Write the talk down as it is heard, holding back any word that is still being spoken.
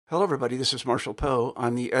Hello, everybody. This is Marshall Poe.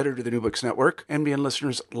 I'm the editor of the New Books Network. NBN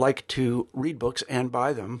listeners like to read books and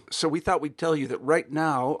buy them. So we thought we'd tell you that right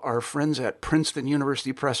now, our friends at Princeton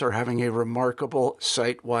University Press are having a remarkable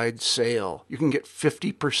site-wide sale. You can get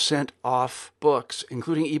 50% off books,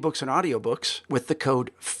 including ebooks and audiobooks, with the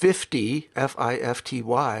code 50,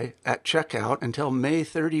 F-I-F-T-Y, at checkout until May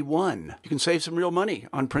 31. You can save some real money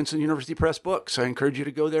on Princeton University Press books. I encourage you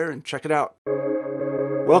to go there and check it out.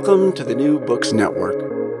 Welcome to the New Books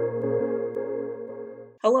Network.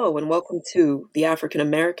 Hello, and welcome to the African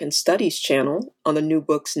American Studies channel on the New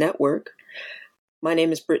Books Network. My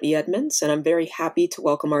name is Brittany Edmonds, and I'm very happy to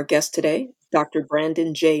welcome our guest today, Dr.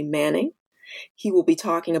 Brandon J. Manning. He will be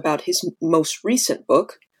talking about his most recent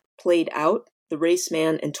book, Played Out: The Race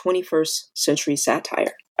Man and 21st Century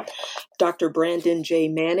Satire. Dr. Brandon J.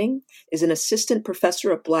 Manning is an assistant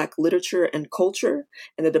professor of Black literature and culture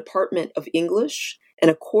in the Department of English and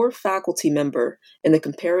a core faculty member in the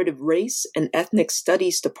Comparative Race and Ethnic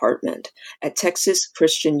Studies Department at Texas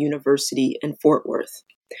Christian University in Fort Worth.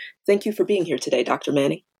 Thank you for being here today, Dr.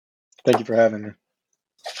 Manning. Thank you for having me.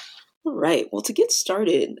 All right. Well, to get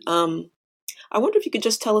started, I wonder if you could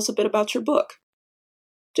just tell us a bit about your book.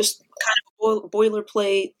 Just kind of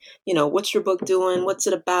boilerplate, what's your book doing? What's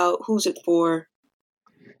it about? Who's it for?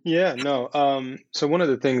 Yeah, no. So one of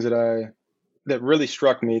the things that really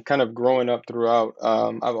struck me kind of growing up throughout,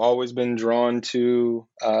 I've always been drawn to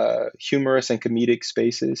humorous and comedic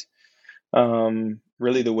spaces.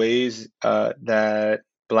 Really the ways that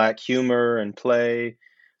Black humor and play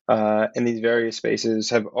in these various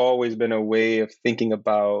spaces have always been a way of thinking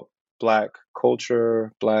about Black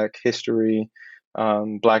culture, Black history,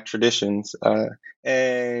 Black traditions.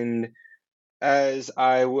 And as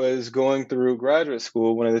I was going through graduate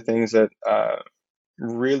school, one of the things that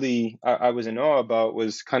really I was in awe about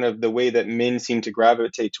was kind of the way that men seem to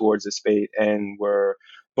gravitate towards the space and were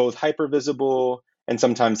both hyper visible and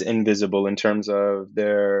sometimes invisible in terms of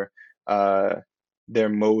their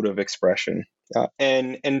mode of expression.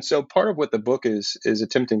 And so part of what the book is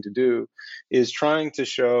attempting to do is trying to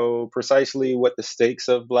show precisely what the stakes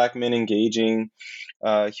of Black men engaging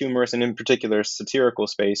humorous and in particular satirical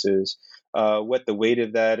spaces, what the weight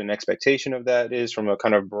of that and expectation of that is from a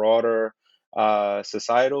kind of broader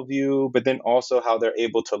societal view, but then also how they're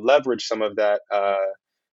able to leverage some of that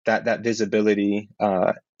visibility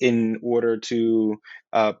in order to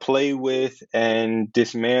play with and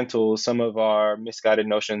dismantle some of our misguided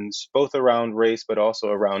notions, both around race, but also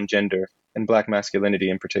around gender and Black masculinity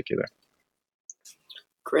in particular.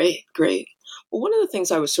 Great. Well, one of the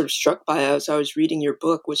things I was sort of struck by as I was reading your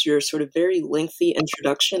book was your sort of very lengthy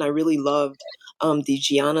introduction. I really loved the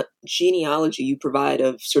genealogy you provide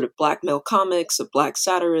of sort of Black male comics, of Black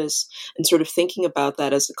satirists, and sort of thinking about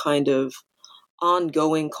that as a kind of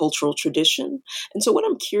ongoing cultural tradition. And so what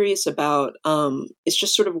I'm curious about is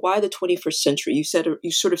just sort of why the 21st century.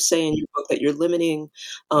 You sort of say in your book that you're limiting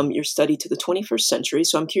your study to the 21st century.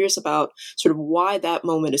 So I'm curious about sort of why that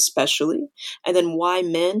moment especially, and then why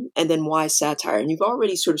men, and then why satire. And you've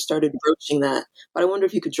already sort of started broaching that, but I wonder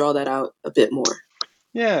if you could draw that out a bit more.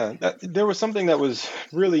 Yeah, there was something that was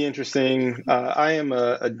really interesting. I am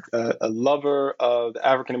a lover of the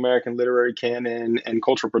African American literary canon and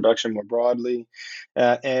cultural production more broadly.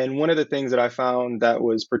 And one of the things that I found that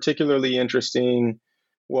was particularly interesting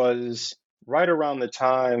was right around the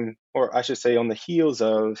time, or I should say on the heels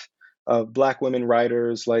of Black women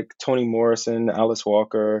writers like Toni Morrison, Alice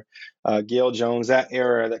Walker, Gail Jones, that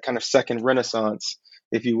era, that kind of second renaissance,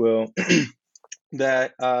 if you will,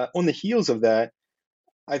 that on the heels of that,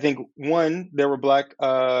 I think one, there were Black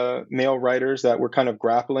male writers that were kind of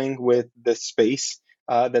grappling with the space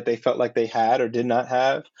that they felt like they had or did not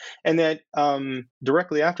have. And then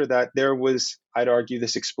directly after that, there was, I'd argue,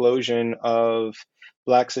 this explosion of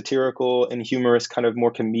Black satirical and humorous, kind of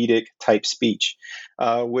more comedic type speech,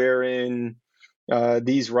 wherein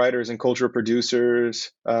these writers and cultural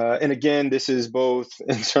producers, and again, this is both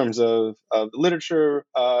in terms of literature.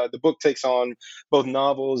 The book takes on both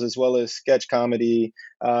novels as well as sketch comedy,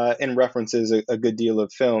 and references a good deal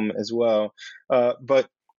of film as well. But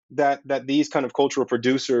that these kind of cultural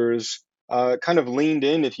producers kind of leaned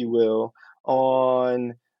in, if you will,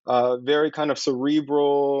 on very kind of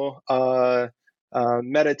cerebral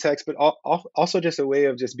meta text, but also just a way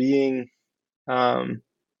of just being, I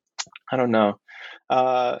don't know,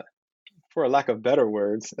 uh, for a lack of better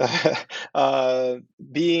words,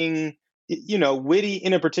 being, witty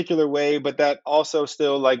in a particular way, but that also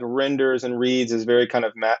still like renders and reads as very kind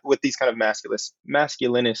of with these kind of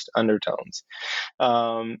masculinist undertones.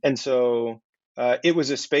 And so it was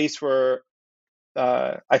a space for,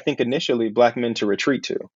 I think initially Black men to retreat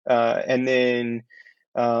to. And then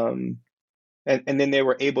Um, and then they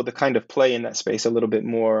were able to kind of play in that space a little bit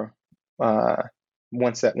more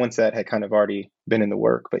once that had kind of already been in the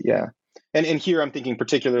work. But yeah. And here I'm thinking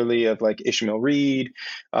particularly of like Ishmael Reed,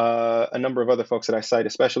 a number of other folks that I cite,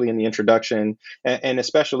 especially in the introduction, and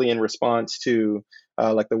especially in response to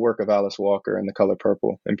like the work of Alice Walker and The Color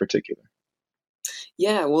Purple in particular.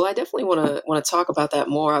 Yeah, well, I definitely want to talk about that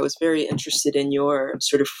more. I was very interested in your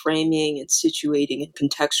sort of framing and situating and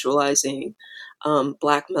contextualizing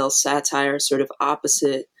Black male satire, sort of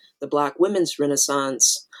opposite the Black women's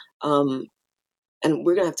Renaissance. Um, and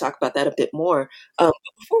we're going to have to talk about that a bit more. But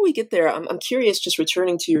before we get there, I'm curious, just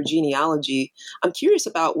returning to your genealogy, I'm curious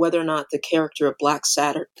about whether or not the character of Black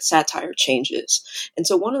satire changes. And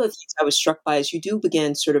so one of the things I was struck by is you do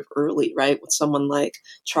begin sort of early, right, with someone like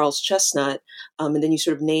Charles Chestnut, and then you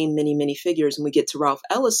sort of name many, many figures, and we get to Ralph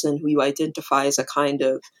Ellison, who you identify as a kind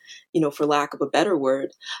of, for lack of a better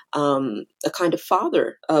word, a kind of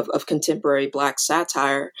father of contemporary Black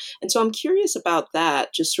satire. And so I'm curious about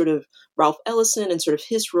that, just sort of Ralph Ellison and sort of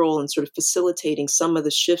his role in sort of facilitating some of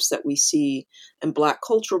the shifts that we see in Black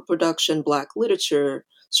cultural production, Black literature,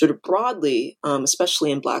 sort of broadly,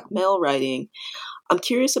 especially in Black male writing. I'm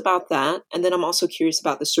curious about that. And then I'm also curious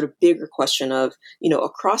about this sort of bigger question of,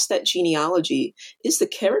 across that genealogy, is the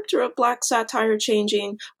character of Black satire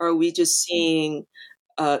changing? Or are we just seeing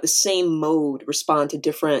the same mode respond to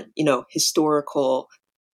different, historical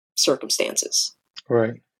circumstances?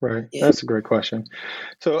 Right. Yeah. That's a great question.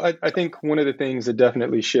 So I think one of the things that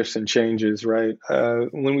definitely shifts and changes, right?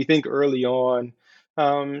 When we think early on,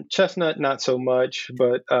 Chestnut, not so much,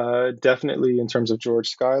 but definitely in terms of George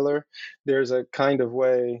Schuyler, there's a kind of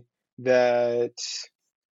way that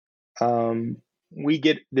we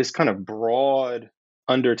get this kind of broad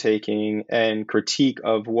undertaking and critique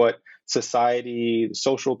of what society,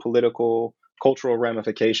 social, political, cultural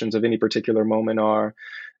ramifications of any particular moment are.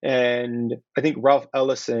 And I think Ralph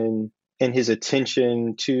Ellison and his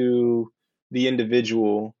attention to the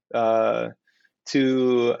individual,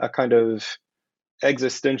 to a kind of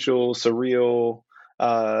existential, surrealism,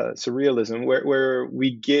 where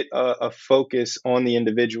we get a focus on the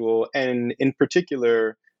individual, and in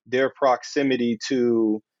particular, their proximity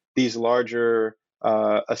to these larger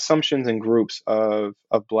assumptions and groups of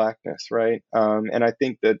Blackness, right? And I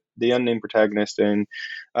think that the unnamed protagonist in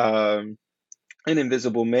An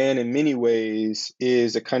Invisible Man, in many ways,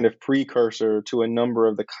 is a kind of precursor to a number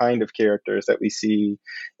of the kind of characters that we see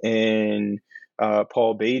in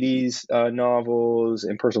Paul Beatty's novels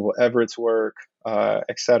and Percival Everett's work,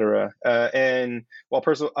 etc. And while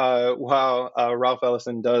Ralph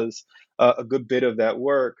Ellison does a good bit of that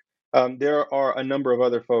work, there are a number of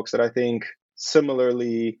other folks that I think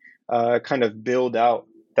similarly kind of build out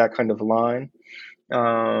that kind of line.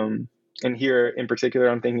 And here in particular,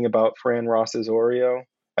 I'm thinking about Fran Ross's Oreo.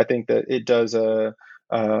 I think that it does although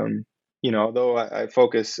I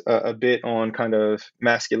focus a bit on kind of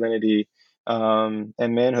masculinity and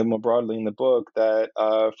manhood more broadly in the book, that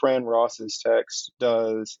Fran Ross's text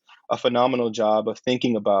does a phenomenal job of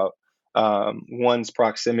thinking about one's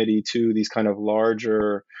proximity to these kind of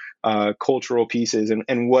larger cultural pieces,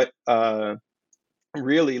 and what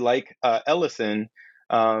really, like Ellison,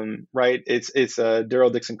 right? It's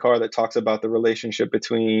Daryl Dixon Carr that talks about the relationship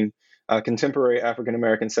between contemporary African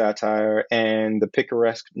American satire and the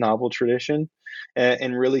picaresque novel tradition,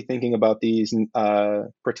 and really thinking about these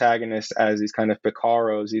protagonists as these kind of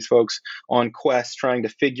picaros, these folks on quest trying to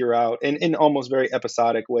figure out, in almost very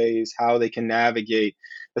episodic ways, how they can navigate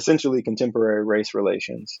essentially contemporary race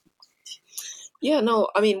relations. Yeah, no,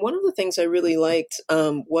 I mean, one of the things I really liked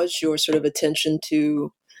was your sort of attention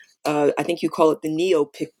to, I think you call it the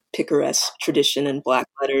neo-picaresque tradition in Black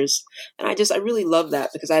letters. And I really love that,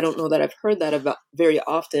 because I don't know that I've heard that about very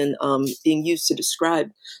often being used to describe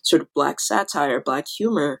sort of Black satire, Black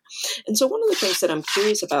humor. And so one of the things that I'm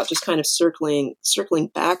curious about, just kind of circling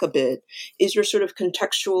back a bit, is your sort of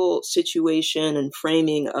contextual situation and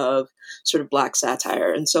framing of sort of Black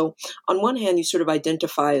satire. And so on one hand, you sort of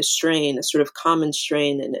identify a strain, a sort of common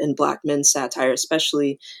strain in Black men's satire,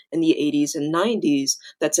 especially in the 80s and 90s,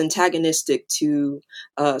 that's antagonistic to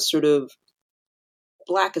sort of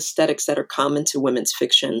Black aesthetics that are common to women's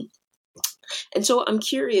fiction. And so I'm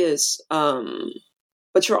curious,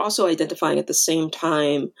 but you're also identifying at the same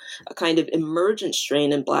time a kind of emergent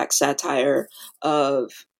strain in Black satire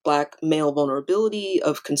of Black male vulnerability,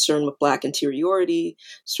 of concern with Black interiority,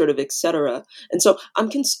 sort of, et cetera. And so I'm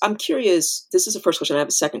curious, this is the first question, I have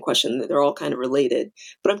a second question, they're all kind of related,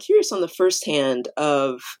 but I'm curious on the first hand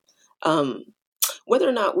of whether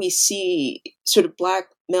or not we see sort of Black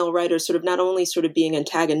male writers sort of not only sort of being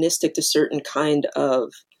antagonistic to certain kind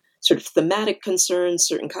of sort of thematic concerns,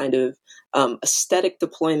 certain kind of aesthetic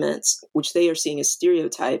deployments, which they are seeing as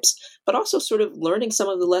stereotypes, but also sort of learning some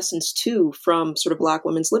of the lessons too from sort of Black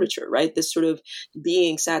women's literature, right? This sort of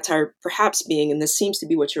being satire, perhaps being, and this seems to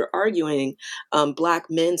be what you're arguing, Black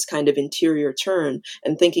men's kind of interior turn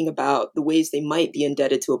and thinking about the ways they might be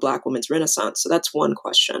indebted to a Black woman's renaissance. So that's one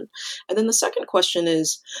question. And then the second question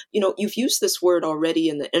is, you've used this word already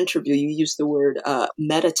in the interview. You used the word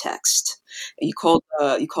metatext. You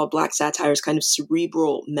called Black satires kind of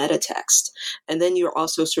cerebral metatext. And then you're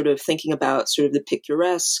also sort of thinking about sort of the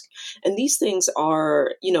picturesque. And these things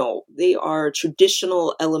are, they are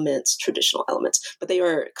traditional elements, but they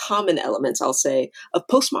are common elements, I'll say, of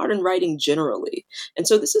postmodern writing generally. And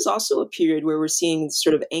so this is also a period where we're seeing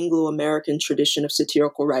sort of Anglo-American tradition of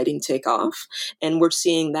satirical writing take off. And we're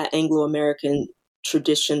seeing that Anglo-American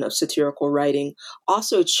tradition of satirical writing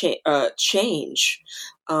also change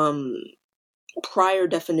prior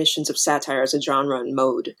definitions of satire as a genre and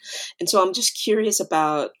mode. And so I'm just curious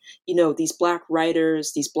about, these Black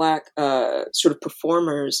writers, these Black sort of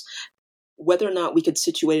performers, whether or not we could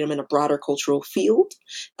situate them in a broader cultural field,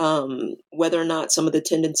 whether or not some of the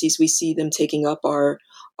tendencies we see them taking up are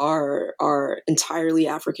entirely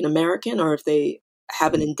African American, or if they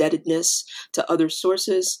have an indebtedness to other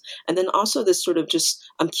sources. And then also this sort of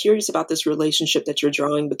I'm curious about this relationship that you're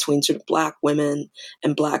drawing between sort of Black women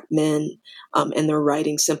and Black men and their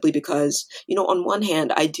writing, simply because, on one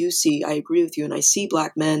hand, I agree with you, and I see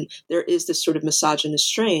Black men, there is this sort of misogynist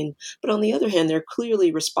strain, but on the other hand, they're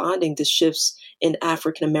clearly responding to shifts in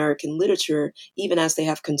African American literature, even as they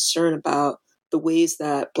have concern about the ways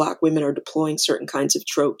that Black women are deploying certain kinds of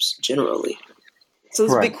tropes generally. So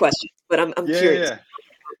it's a big question, but I'm curious. Yeah.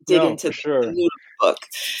 Dig into for sure. the book.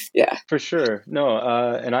 Yeah. For sure. No,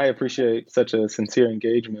 and I appreciate such a sincere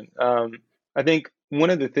engagement. I think one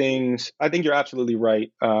of the things, I think you're absolutely right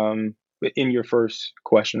in your first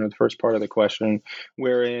question, or the first part of the question,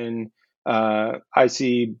 wherein I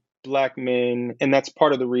see Black men, and that's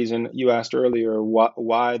part of the reason you asked earlier,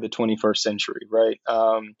 why the 21st century, right?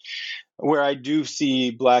 Where I do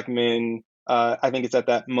see Black men, I think it's at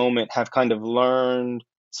that moment, have kind of learned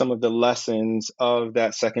some of the lessons of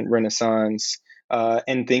that second Renaissance,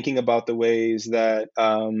 and thinking about the ways that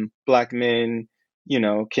Black men,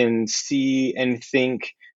 can see and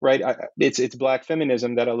think, right? It's Black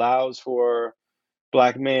feminism that allows for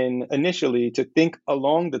Black men initially to think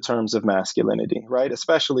along the terms of masculinity, right?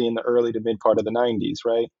 Especially in the early to mid part of the 90s,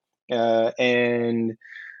 right? And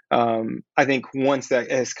I think once that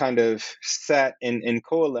has kind of sat and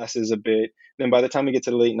coalesces a bit, then by the time we get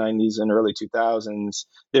to the late 90s and early 2000s,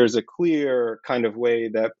 there's a clear kind of way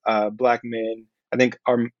that Black men, I think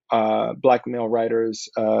our Black male writers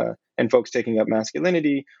and folks taking up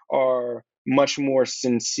masculinity are much more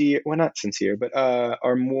sincere, well, not sincere, but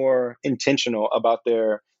are more intentional about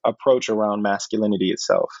their approach around masculinity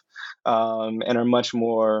itself, and are much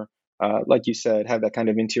more, like you said, have that kind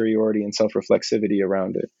of interiority and self-reflexivity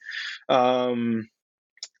around it.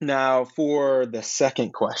 Now, for the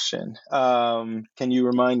second question, can you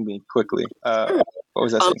remind me quickly? What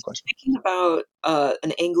was that second question? Thinking about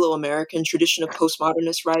an Anglo-American tradition of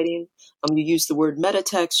postmodernist writing, you used the word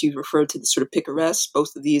metatext, you referred to the sort of picaresque.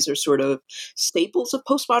 Both of these are sort of staples of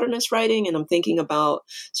postmodernist writing, and I'm thinking about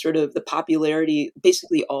sort of the popularity,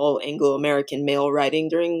 basically all Anglo-American male writing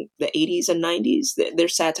during the 80s and 90s. They're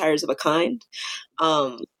satires of a kind.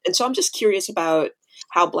 And so I'm just curious about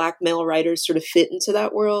how Black male writers sort of fit into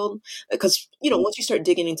that world. Because, once you start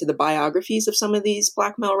digging into the biographies of some of these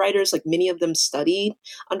Black male writers, like many of them studied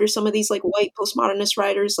under some of these like white postmodernist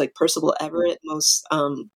writers, like Percival Everett, most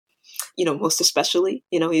especially,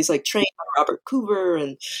 he's like trained by Robert Coover.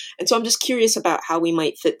 And so I'm just curious about how we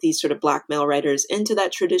might fit these sort of Black male writers into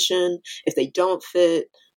that tradition, if they don't fit,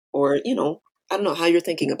 or, I don't know how you're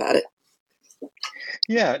thinking about it.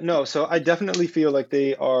 Yeah, no, so I definitely feel like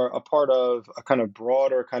they are a part of a kind of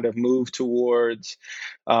broader kind of move towards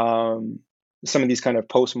some of these kind of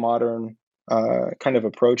postmodern kind of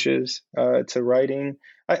approaches to writing.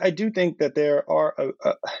 I do think that there are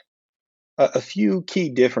a few key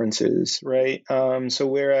differences, right? So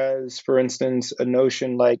whereas, for instance, a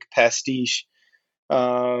notion like pastiche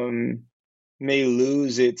may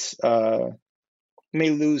lose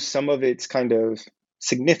some of its kind of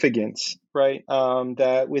significance, right?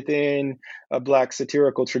 That within a Black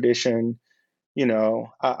satirical tradition,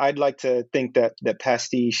 I'd like to think that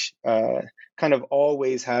pastiche kind of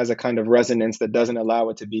always has a kind of resonance that doesn't allow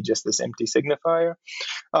it to be just this empty signifier.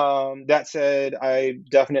 That said, I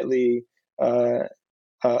definitely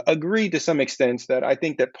agree to some extent that I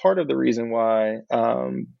think that part of the reason why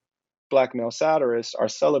Black male satirists are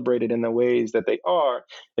celebrated in the ways that they are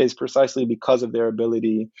is precisely because of their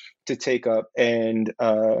ability to take up and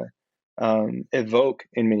evoke,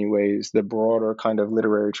 in many ways, the broader kind of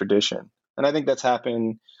literary tradition. And I think that's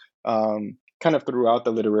happened kind of throughout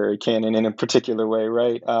the literary canon in a particular way,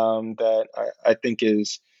 right? That I think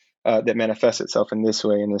is that manifests itself in this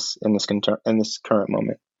way in this current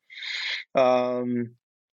moment.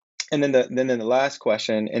 And then the last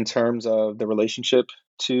question, in terms of the relationship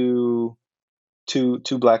to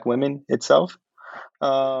Black women itself.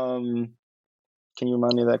 Can you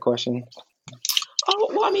remind me of that question?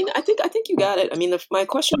 Oh, well, I mean, I think you got it. I mean, my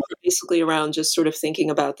question was basically around just sort of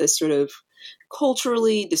thinking about this sort of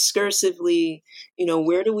culturally, discursively,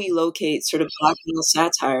 where do we locate sort of Black male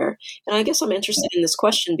satire? And I guess I'm interested in this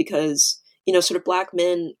question because, sort of Black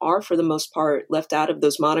men are, for the most part, left out of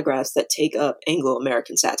those monographs that take up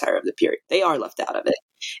Anglo-American satire of the period. They are left out of it.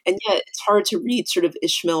 And yet it's hard to read sort of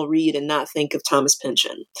Ishmael Reed and not think of Thomas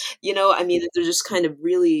Pynchon. I mean, they're just kind of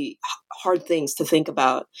really hard things to think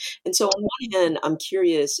about. And so on one hand, I'm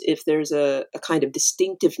curious if there's a kind of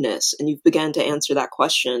distinctiveness, and you've begun to answer that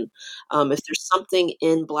question, if there's something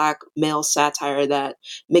in Black male satire that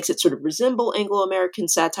makes it sort of resemble Anglo-American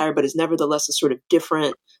satire, but is nevertheless a sort of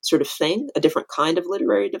different sort of thing, a different kind of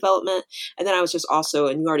literary development. And then I was just also,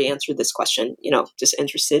 and you already answered this question, just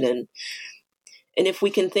interested in, and if we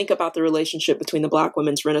can think about the relationship between the Black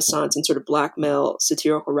women's Renaissance and sort of Black male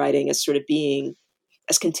satirical writing as sort of being,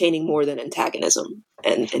 as containing more than antagonism.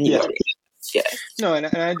 And you already, yeah. No, and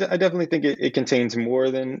I definitely think it contains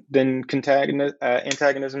more than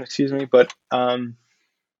antagonism, excuse me. But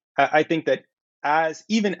I think that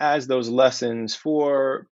even as those lessons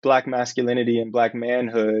for Black masculinity and Black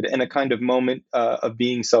manhood and a kind of moment of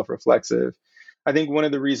being self-reflexive, I think one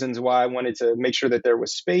of the reasons why I wanted to make sure that there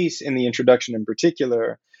was space in the introduction in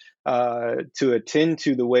particular to attend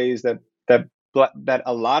to the ways that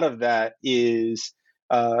a lot of that is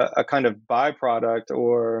a kind of byproduct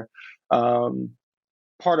or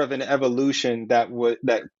part of an evolution that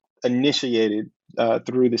initiated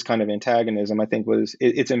through this kind of antagonism, I think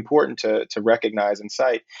it's important to recognize and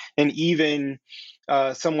cite. And even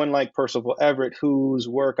someone like Percival Everett, whose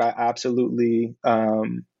work I absolutely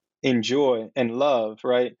enjoy and love,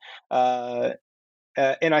 right? And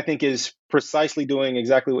I think is precisely doing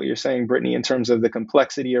exactly what you're saying, Brittany, in terms of the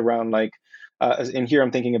complexity around and here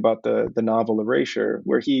I'm thinking about the novel Erasure,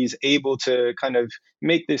 where he's able to kind of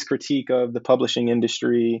make this critique of the publishing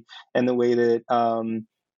industry and the way that,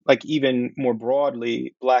 even more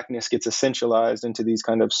broadly, Blackness gets essentialized into these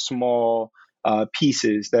kind of small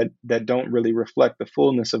pieces that don't really reflect the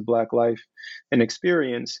fullness of Black life and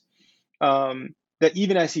experience. That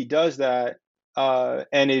even as he does that,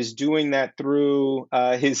 and is doing that through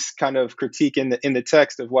his kind of critique in the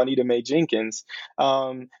text of Juanita Mae Jenkins,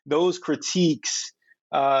 those critiques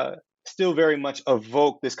still very much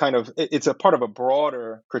evoke this kind of, it's a part of a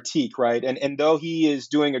broader critique, right? And though he is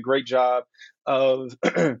doing a great job of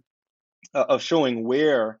of showing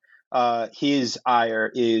where his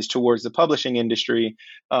ire is towards the publishing industry,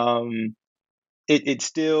 it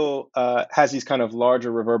still has these kind of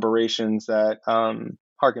larger reverberations that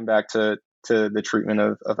harken back to the treatment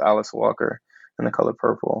of Alice Walker and The Color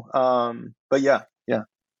Purple. But yeah.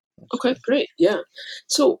 Okay, great. Yeah.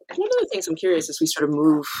 So one of the things I'm curious as we sort of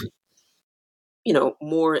move,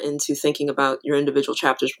 more into thinking about your individual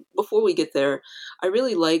chapters. Before we get there, I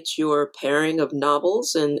really liked your pairing of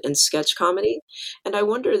novels and sketch comedy. And I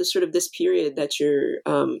wonder this period that you're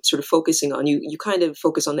sort of focusing on, you kind of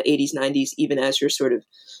focus on the 80s, 90s, even as you're sort of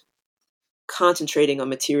concentrating on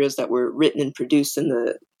materials that were written and produced in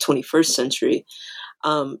the 21st century.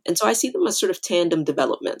 And so I see them as sort of tandem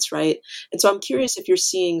developments, right? And so I'm curious if you're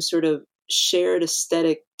seeing sort of shared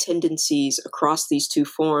aesthetic tendencies across these two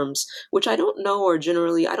forms, which I don't know I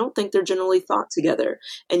don't think they're generally thought together.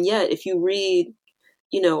 And yet, if you read,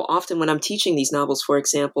 often when I'm teaching these novels, for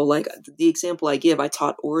example, like the example I give, I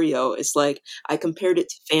taught Oreo, is like, I compared it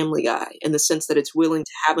to Family Guy in the sense that it's willing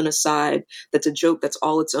to have an aside that's a joke that's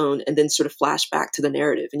all its own and then sort of flash back to the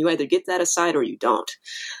narrative. And you either get that aside or you don't.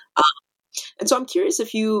 And so I'm curious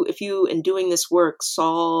if you, in doing this work,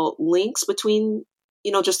 saw links between,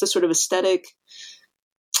 just the sort of aesthetic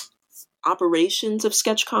operations of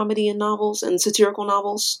sketch comedy and novels and satirical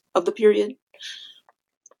novels of the period.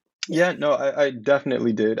 Yeah, no, I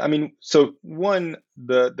definitely did. I mean, so one,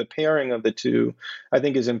 the pairing of the two, I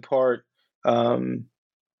think, is in part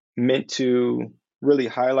meant to really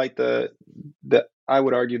highlight the I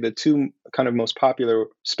would argue the two kind of most popular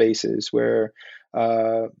spaces where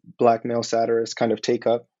Black male satirists kind of take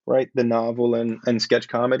up, right, the novel and sketch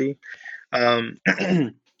comedy.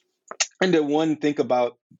 and to one think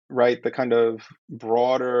about, right, the kind of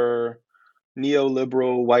broader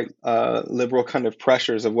neoliberal white liberal kind of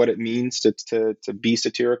pressures of what it means to be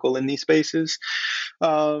satirical in these spaces,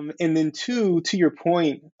 and then two, to your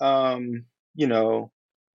point, you know,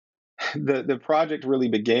 the project really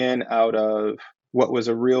began out of what was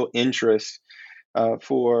a real interest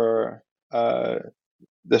for the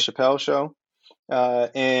Chappelle Show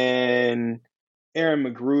and Aaron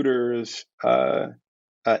McGruder's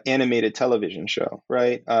animated television show,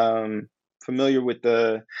 right? Familiar with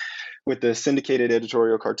the syndicated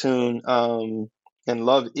editorial cartoon, and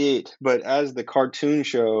love it. But as the cartoon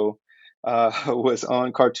show was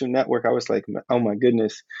on Cartoon Network, I was like, oh my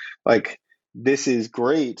goodness, like this is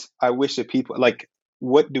great. I wish that people like,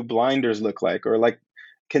 what do blinders look like, or like,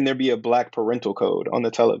 can there be a black parental code on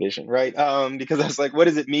the television, right? Because I was like, what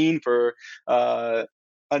does it mean for a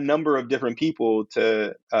number of different people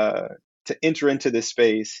to enter into this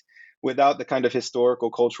space without the kind of historical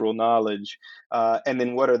cultural knowledge, and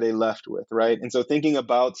then what are they left with, right? And so thinking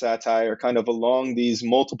about satire kind of along these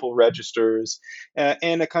multiple registers,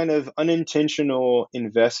 and a kind of unintentional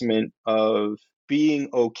investment of being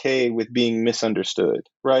okay with being misunderstood,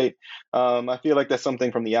 right? I feel like that's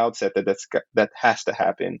something from the outset that has to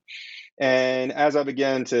happen. And as I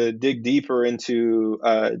began to dig deeper into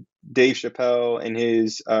Dave Chappelle and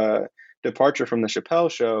his departure from the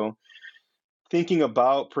Chappelle Show, thinking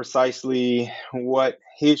about precisely what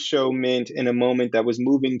his show meant in a moment that was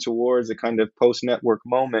moving towards a kind of post-network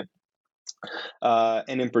moment,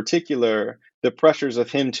 and in particular, the pressures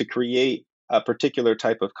of him to create a particular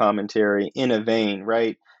type of commentary in a vein,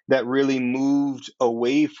 right, that really moved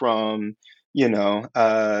away from, you know,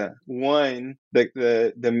 one,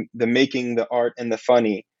 the making the art and the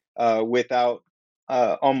funny without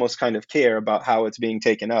almost kind of care about how it's being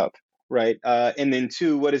taken up, right? And then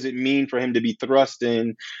two, what does it mean for him to be thrust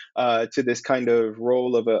in to this kind of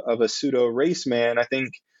role of a pseudo race man? I think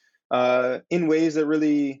in ways that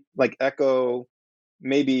really like echo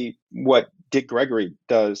maybe what Dick Gregory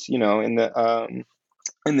does, you know, in the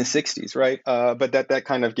 '60s, right? But that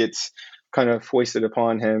kind of gets kind of foisted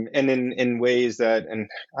upon him, and in ways that, and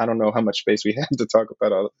I don't know how much space we have to talk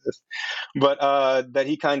about all of this, but that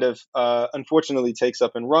he kind of unfortunately takes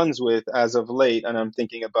up and runs with as of late. And I'm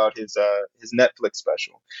thinking about his Netflix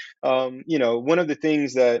special. You know, one of the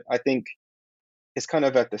things that I think is kind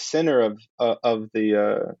of at the center of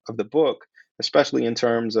the book, especially in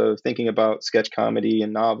terms of thinking about sketch comedy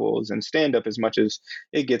and novels and stand up as much as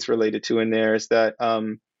it gets related to in there, is that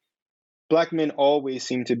Black men always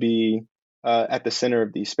seem to be at the center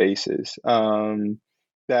of these spaces.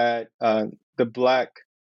 That the Black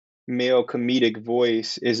male comedic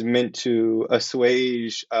voice is meant to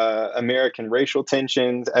assuage American racial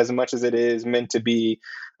tensions as much as it is meant to be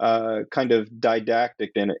kind of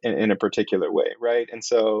didactic in a particular way, right? And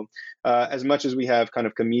so, as much as we have kind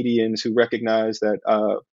of comedians who recognize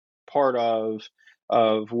that part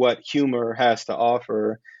of what humor has to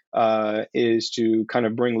offer is to kind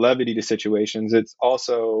of bring levity to situations, it's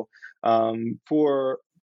also for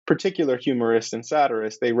particular humorists and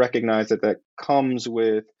satirists, they recognize that comes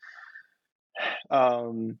with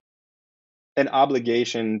an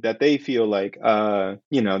obligation that they feel like,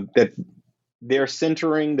 you know, that they're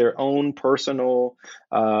centering their own personal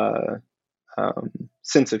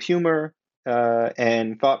sense of humor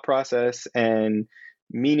and thought process and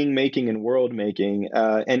meaning making and world making,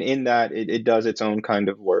 and in that it does its own kind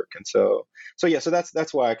of work. And so yeah, so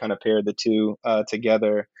that's why I kind of paired the two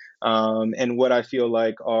together, and what I feel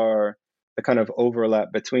like are the kind of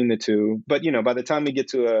overlap between the two. But you know, by the time we get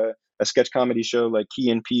to a sketch comedy show like Key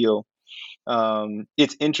and Peele,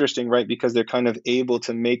 it's interesting, right? Because they're kind of able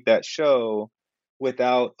to make that show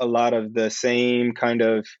without a lot of the same kind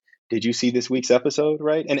of, did you see this week's episode,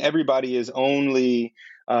 right? And everybody is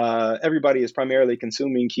primarily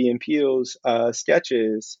consuming Key and Peele's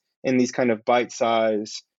sketches in these kind of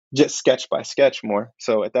bite-sized, just sketch by sketch more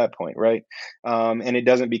so at that point, right? And it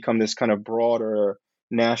doesn't become this kind of broader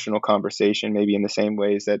national conversation, maybe in the same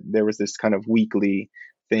ways that there was this kind of weekly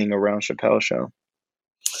thing around Chappelle Show.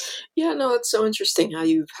 Yeah, no, it's so interesting how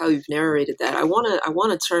you've narrated that. I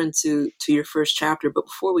wanna turn to your first chapter, but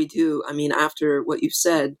before we do, I mean, after what you've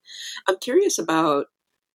said, I'm curious about,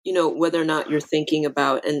 you know, whether or not you're thinking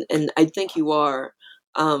about, and I think you are,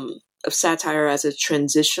 of satire as a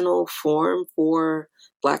transitional form for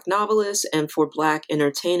Black novelists and for Black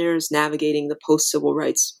entertainers navigating the post-civil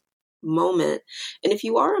rights moment. And if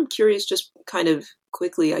you are, I'm curious, just kind of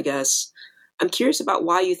quickly, I guess, I'm curious about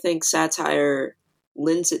why you think satire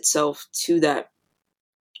lends itself to that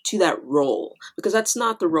to that role, because that's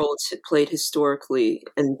not the role it's played historically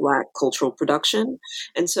in Black cultural production.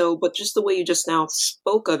 And so, but just the way you just now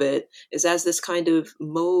spoke of it is as this kind of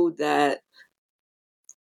mode that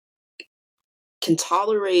can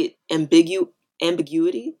tolerate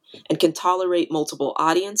ambiguity and can tolerate multiple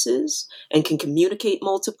audiences and can communicate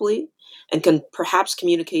multiply and can perhaps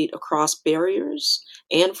communicate across barriers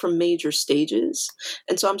and from major stages.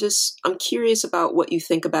 And so I'm curious about what you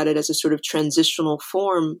think about it as a sort of transitional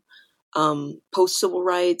form post civil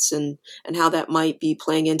rights and how that might be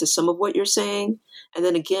playing into some of what you're saying. And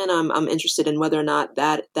then again, I'm interested in whether or not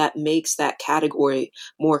that makes that category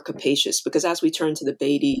more capacious, because as we turn to the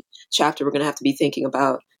Beatty chapter, we're going to have to be thinking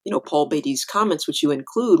about, Paul Beatty's comments, which you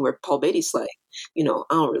include, where Paul Beatty's like, I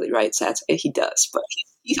don't really write satire. He does, but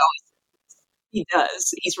he always, he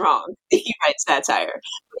does. He's wrong. He writes satire.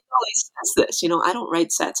 But he always says this, I don't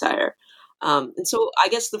write satire. And so I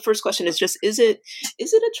guess the first question is just, is it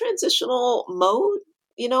a transitional mode,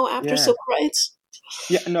 after Yeah. civil rights?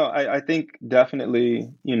 Yeah, no, I think definitely,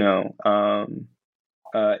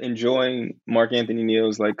 enjoying Mark Anthony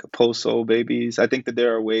Neal's like post Soul Babies. I think that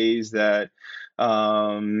there are ways that,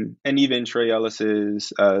 and even Trey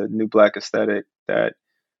Ellis's New Black Aesthetic,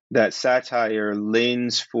 that satire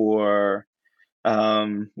lends for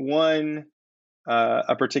one,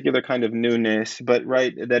 a particular kind of newness, but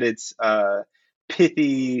right, that it's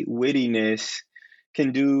pithy wittiness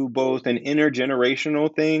can do both an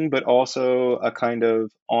intergenerational thing, but also a kind of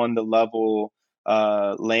on the level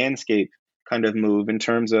landscape kind of move in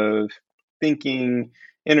terms of thinking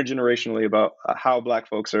intergenerationally about how Black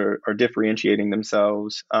folks are differentiating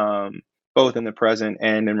themselves, both in the present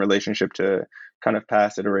and in relationship to kind of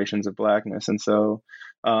past iterations of Blackness. And so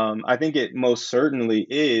I think it most certainly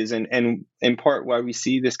is, and in part why we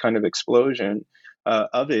see this kind of explosion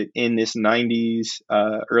of it in this 90s,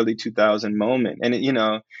 early 2000 moment. And,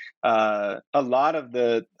 a lot of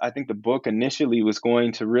I think the book initially was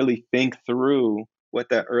going to really think through what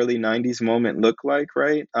that early 90s moment looked like,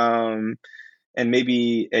 right? And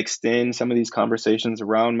maybe extend some of these conversations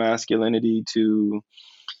around masculinity to,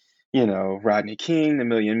 Rodney King, the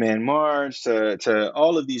Million Man March, to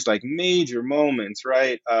all of these like major moments,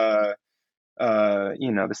 right? The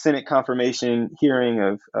Senate confirmation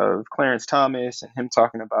hearing of Clarence Thomas and him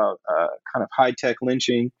talking about kind of high tech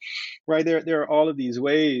lynching, right? There are all of these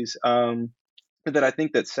ways that I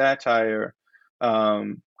think that satire,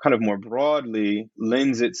 kind of more broadly,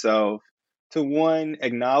 lends itself to, one,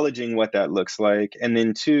 acknowledging what that looks like, and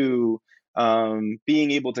then two,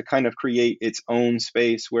 being able to kind of create its own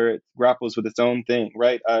space where it grapples with its own thing,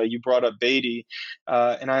 right? You brought up Beatty,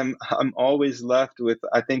 and I'm always left with,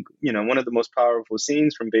 I think, one of the most powerful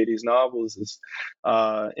scenes from Beatty's novels is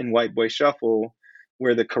in White Boy Shuffle,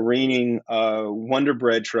 where the careening Wonder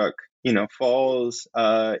Bread truck, falls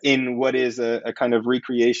in what is a kind of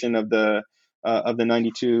recreation of the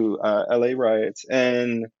 92 LA riots,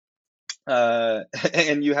 and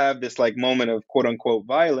and you have this like moment of quote unquote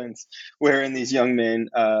violence wherein these young men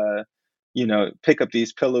pick up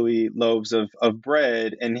these pillowy loaves of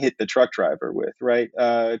bread and hit the truck driver with, right?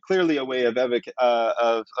 Clearly a way of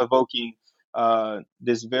evoking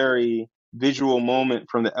this very visual moment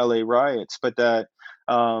from the LA riots, but that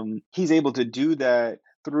he's able to do that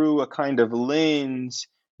through a kind of lens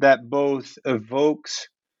that both evokes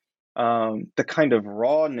the kind of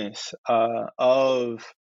rawness of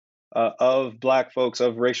Black folks,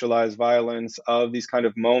 of racialized violence, of these kind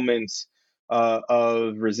of moments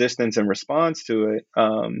of resistance and response to it,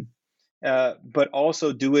 but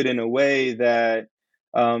also do it in a way that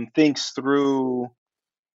thinks through,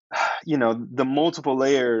 the multiple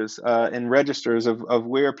layers and registers of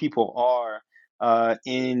where people are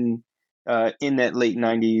in that late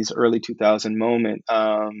 90s, early 2000 moment,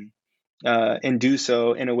 and do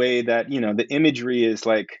so in a way that, the imagery is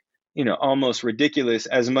like, almost ridiculous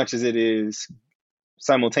as much as it is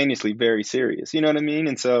simultaneously very serious. You know what I mean?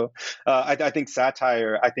 And so I think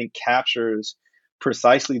satire, captures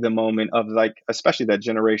precisely the moment of, like, especially that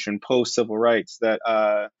generation post civil rights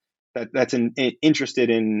that's interested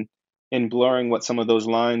in blurring what some of those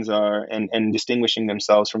lines are and distinguishing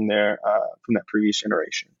themselves from that previous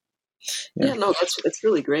generation. Yeah, no, that's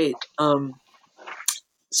really great.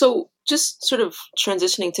 So just sort of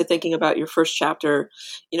transitioning to thinking about your first chapter,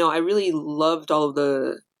 I really loved all of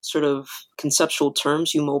the sort of conceptual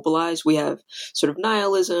terms you mobilize. We have sort of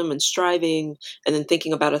nihilism and striving, and then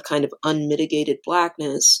thinking about a kind of unmitigated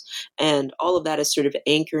Blackness. And all of that is sort of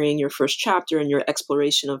anchoring your first chapter and your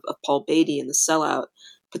exploration of Paul Beatty and the Sellout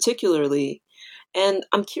particularly. And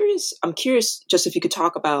I'm curious just if you could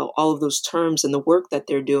talk about all of those terms and the work that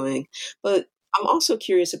they're doing. But I'm also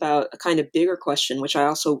curious about a kind of bigger question, which I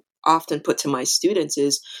also often put to my students,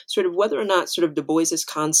 is sort of whether or not sort of Du Bois's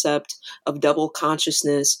concept of double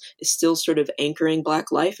consciousness is still sort of anchoring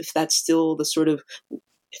Black life, if that's still the sort of,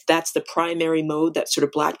 if that's the primary mode that sort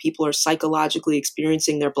of Black people are psychologically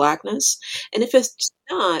experiencing their Blackness. And if it's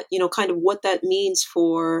not, kind of what that means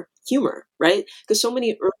for humor, right? Because so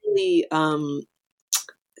many early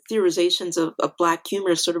theorizations of Black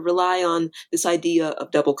humor sort of rely on this idea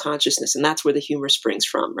of double consciousness, and that's where the humor springs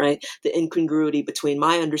from, right? The incongruity between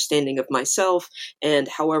my understanding of myself and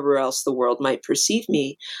however else the world might perceive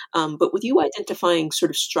me. But with you identifying sort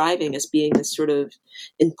of striving as being this sort of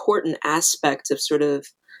important aspect of sort of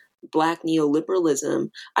Black neoliberalism,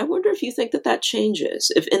 I wonder if you think that that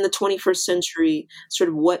changes. If in the 21st century, sort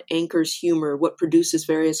of what anchors humor, what produces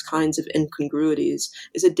various kinds of incongruities,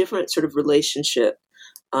 is a different sort of relationship.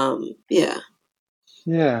 Yeah.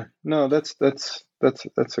 Yeah, no, that's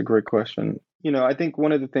a great question. I think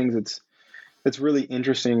one of the things that's really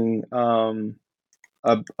interesting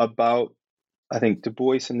about, I think, Du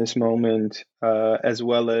Bois in this moment, as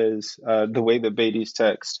well as the way that Beatty's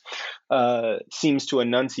text seems to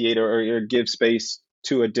enunciate or give space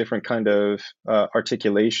to a different kind of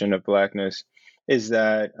articulation of Blackness, is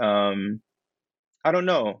that I don't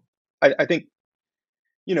know. I think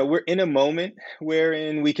we're in a moment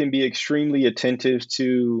wherein we can be extremely attentive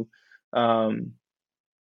to um,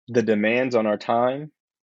 the demands on our time,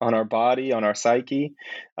 on our body, on our psyche.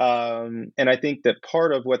 And I think that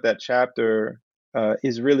part of what that chapter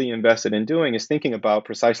is really invested in doing is thinking about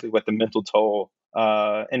precisely what the mental toll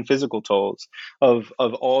and physical tolls of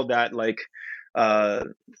all that, like, uh,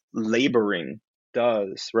 laboring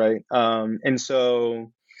does, right? And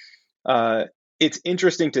so it's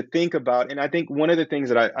interesting to think about, and I think one of the things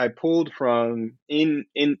that I pulled from in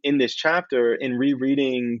this chapter in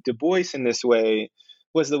rereading Du Bois in this way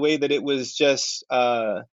was the way that it was just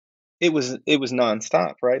it was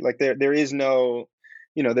nonstop, right? Like there is no,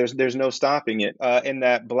 there's no stopping it, and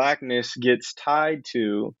that Blackness gets tied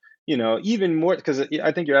to, even more, because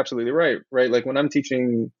I think you're absolutely right, right? Like when I'm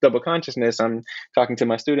teaching double consciousness, I'm talking to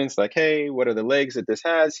my students like, hey, what are the legs that this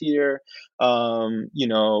has here?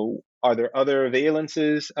 Are there other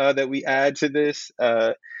valences that we add to this?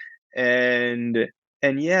 And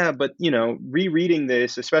yeah, but rereading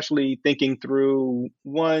this, especially thinking through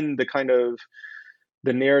one, the kind of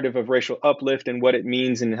the narrative of racial uplift and what it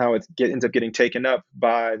means and how ends up getting taken up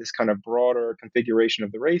by this kind of broader configuration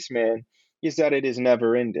of the race man, is that it is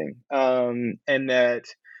never ending, and that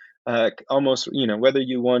almost, whether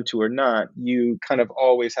you want to or not, you kind of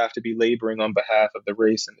always have to be laboring on behalf of the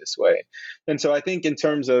race in this way. And so I think in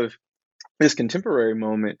terms of this contemporary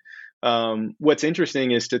moment, what's interesting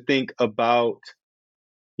is to think about,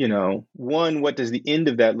 one, what does the end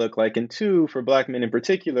of that look like? And two, for Black men in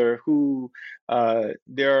particular, who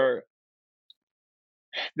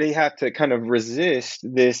they have to kind of resist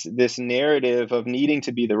this narrative of needing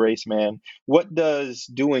to be the race man. What does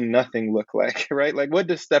doing nothing look like, right? Like, what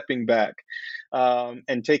does stepping back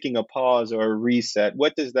and taking a pause or a reset,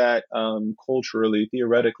 what does that culturally,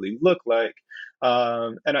 theoretically look like?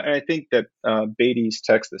 And I think that Beatty's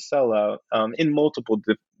text, The Sellout, in multiple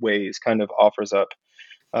ways kind of offers up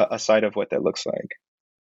a side of what that looks like.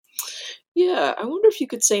 Yeah, I wonder if you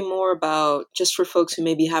could say more about, just for folks who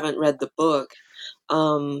maybe haven't read the book,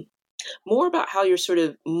 um, more about how you're sort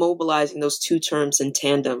of mobilizing those two terms in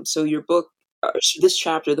tandem. So your book, this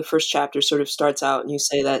chapter, the first chapter, sort of starts out and you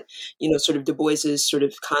say that, sort of Du Bois's sort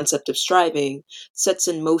of concept of striving sets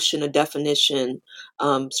in motion a definition,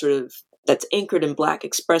 sort of that's anchored in Black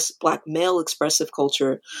male expressive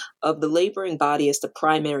culture, of the laboring body as the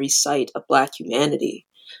primary site of Black humanity.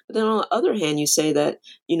 But then on the other hand, you say that,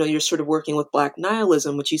 you're sort of working with Black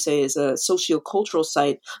nihilism, which you say is a sociocultural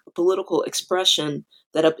site, a political expression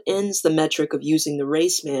that upends the metric of using the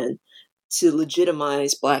race man to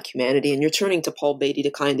legitimize Black humanity. And you're turning to Paul Beatty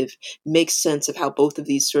to kind of make sense of how both of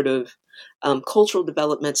these sort of cultural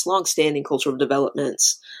developments, long-standing cultural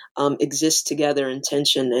developments, exist together in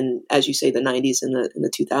tension, and as you say, the 90s and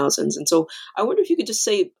the 2000s. And so I wonder if you could just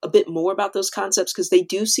say a bit more about those concepts, because they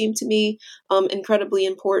do seem to me incredibly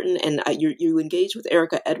important. And you engage with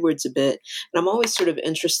Erica Edwards a bit, and I'm always sort of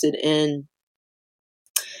interested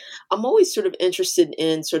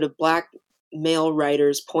in sort of Black male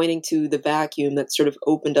writers pointing to the vacuum that sort of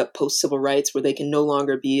opened up post-civil rights, where they can no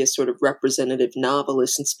longer be a sort of representative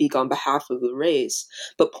novelist and speak on behalf of the race,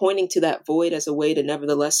 but pointing to that void as a way to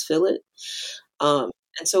nevertheless fill it. And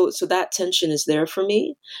so that tension is there for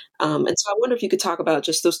me. And so I wonder if you could talk about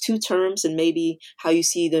just those two terms and maybe how you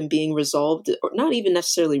see them being resolved, or not even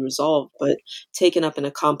necessarily resolved, but taken up in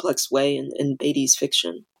a complex way in Beatty's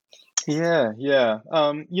fiction. Yeah, yeah.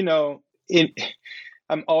 It.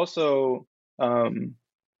 I'm also, um,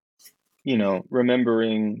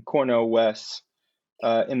 remembering Cornel West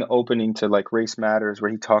in the opening to like Race Matters,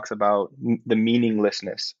 where he talks about the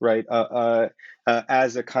meaninglessness, right?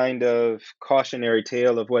 As a kind of cautionary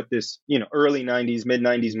tale of what this, early '90s, mid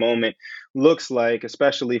 '90s moment looks like,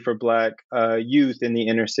 especially for Black youth in the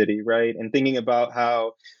inner city, right? And thinking about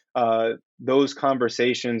how those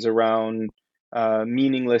conversations around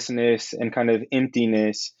meaninglessness and kind of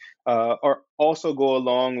emptiness are also go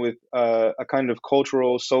along with a kind of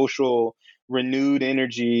cultural, social, renewed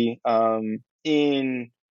energy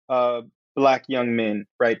in Black young men,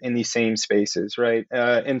 right, in these same spaces, right?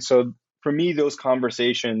 And so for me, those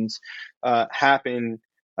conversations happen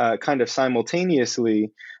kind of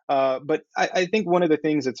simultaneously. But I think one of the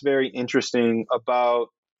things that's very interesting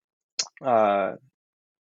uh,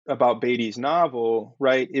 about Beatty's novel,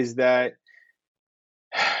 right, is that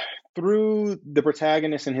through the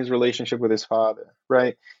protagonist and his relationship with his father,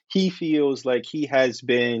 right, he feels like he has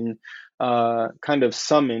been kind of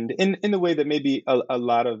summoned in the way that maybe a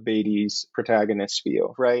lot of Beatty's protagonists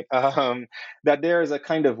feel, right? That there is a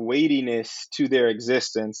kind of weightiness to their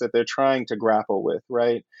existence that they're trying to grapple with,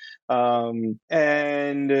 right? And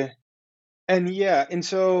yeah, and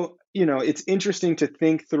so it's interesting to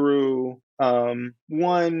think through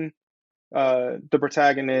one the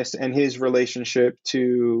protagonist and his relationship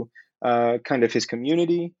to kind of his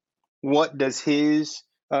community. What does his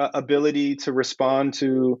ability to respond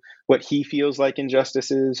to what he feels like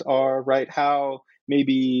injustices are, right? How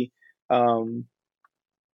maybe um,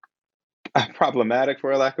 problematic,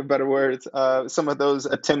 for a lack of better words, some of those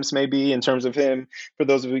attempts may be in terms of him. For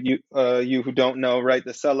those of you who don't know, right,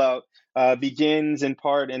 the sellout begins in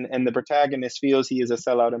part, and the protagonist feels he is a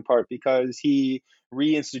sellout in part because he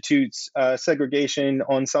reinstitutes segregation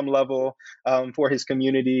on some level for his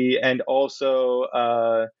community, and also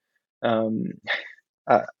um,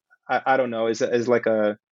 uh, I don't know, is like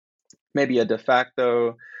a maybe a de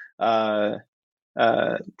facto uh,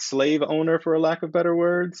 slave owner, for a lack of better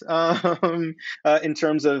words, in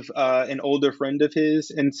terms of an older friend of his.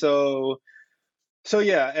 And so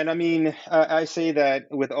yeah, and I mean, I say that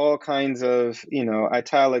with all kinds of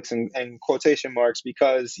italics and quotation marks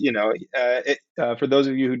because for those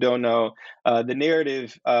of you who don't know, the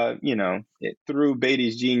narrative, through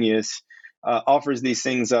Beatty's genius, offers these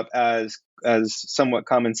things up as somewhat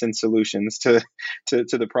common sense solutions to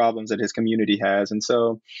the problems that his community has, and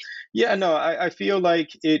so yeah, no, I feel like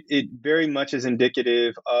it very much is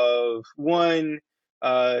indicative of one,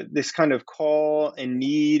 this kind of call and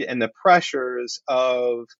need and the pressures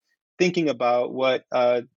of thinking about what,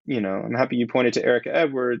 I'm happy you pointed to Erica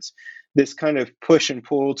Edwards, this kind of push and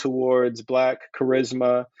pull towards Black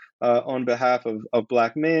charisma on behalf of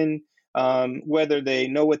Black men, whether they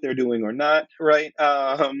know what they're doing or not, right?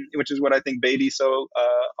 Which is what I think Beatty so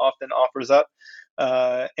often offers up.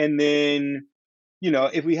 And then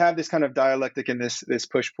if we have this kind of dialectic and this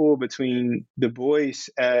push pull between Du Bois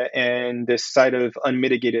and this side of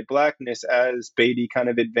unmitigated Blackness as Beatty kind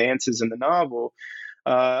of advances in the novel,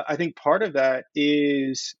 I think part of that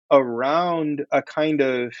is around a kind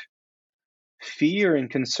of fear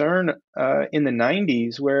and concern in the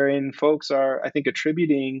 '90s, wherein folks are, I think,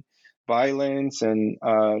 attributing violence and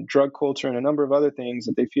drug culture and a number of other things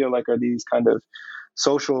that they feel like are these kind of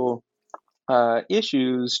social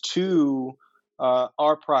issues to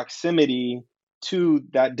our proximity to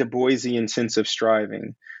that Du Boisian sense of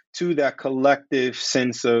striving, to that collective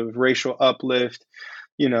sense of racial uplift.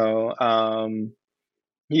 You know,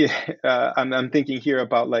 yeah, I'm thinking here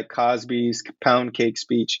about like Cosby's pound cake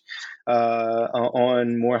speech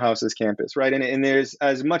on Morehouse's campus, right? And there's,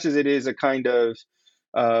 as much as it is a kind of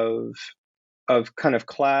kind of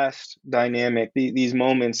class dynamic. These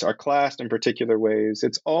moments are classed in particular ways.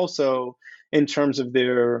 It's also in terms of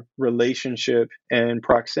their relationship and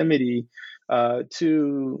proximity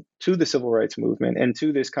to the civil rights movement and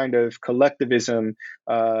to this kind of collectivism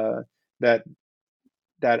that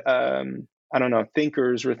I don't know,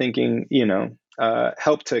 thinkers were thinking,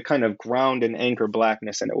 help to kind of ground and anchor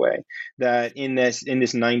Blackness in a way that in this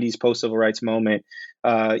 '90s post civil rights moment,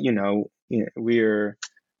 we're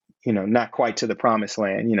not quite to the promised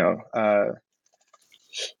land.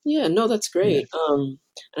 Yeah, no, that's Yeah. great.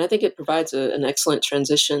 And I think it provides an excellent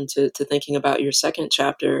transition to thinking about your second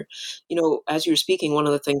chapter. As you were speaking, one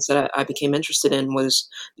of the things that I became interested in was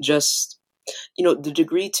just, the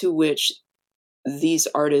degree to which these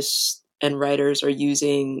artists and writers are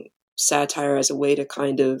using satire as a way to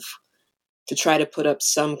kind of to try to put up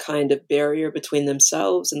some kind of barrier between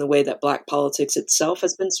themselves and the way that Black politics itself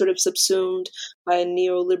has been sort of subsumed by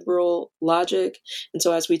neoliberal logic. And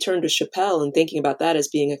so as we turn to Chappelle and thinking about that as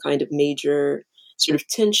being a kind of major sort of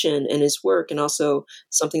tension in his work, and also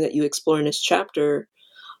something that you explore in his chapter,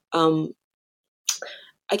 I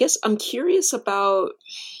guess I'm curious about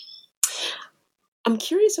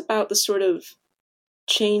the sort of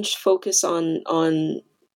changed focus on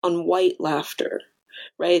white laughter,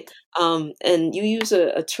 right? And you use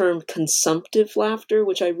a term consumptive laughter,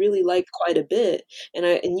 which I really like quite a bit.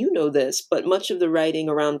 And you know this, but much of the writing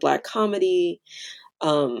around Black comedy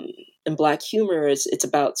and Black humor it's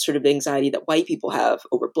about sort of anxiety that white people have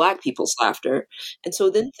over Black people's laughter. And so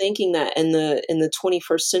then thinking that in the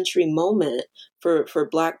 21st century moment for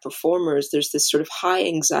Black performers, there's this sort of high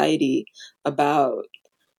anxiety about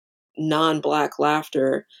non-Black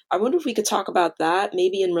laughter. I wonder if we could talk about that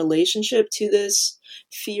maybe in relationship to this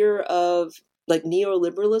fear of like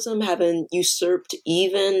neoliberalism having usurped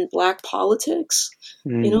even Black politics,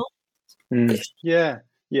 you know? Yeah,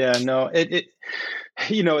 yeah, no, it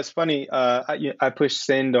it's funny. I pushed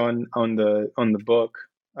send on the book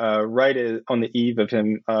on the eve of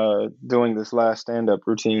him doing this last stand-up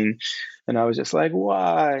routine, and I was just like,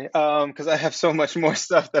 why? Because I have so much more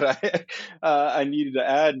stuff that I needed to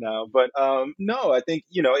add now. But no, I think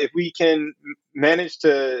if we can manage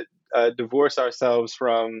to divorce ourselves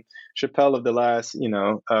from Chappelle of the last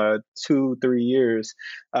 2-3 years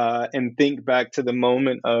and think back to the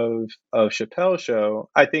moment of Chappelle show,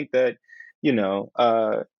 I think that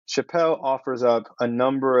Chappelle offers up a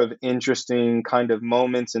number of interesting kind of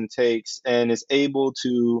moments and takes, and is able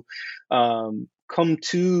to come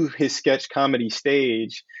to his sketch comedy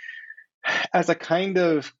stage as a kind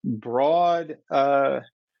of broad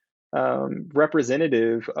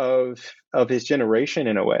representative of his generation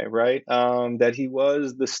in a way, right? That he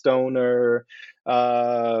was the stoner,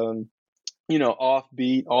 offbeat,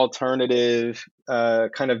 alternative,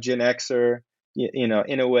 kind of Gen Xer,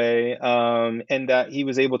 in a way, and that he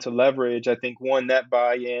was able to leverage, I think, one, that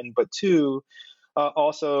buy-in, but two,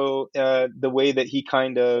 also the way that he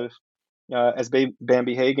kind of, as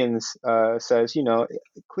Bambi Higgins says,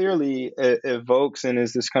 clearly evokes and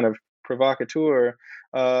is this kind of provocateur,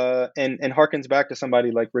 and harkens back to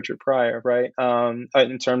somebody like Richard Pryor, right?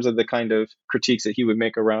 In terms of the kind of critiques that he would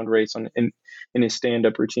make around race in his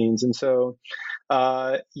stand-up routines. And so,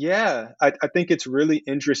 yeah, I think it's really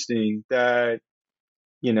interesting that,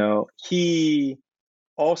 he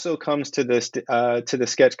also comes to the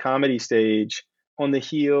sketch comedy stage on the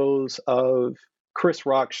heels of Chris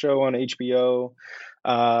Rock's show on HBO,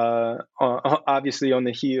 obviously on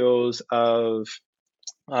the heels of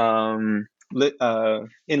In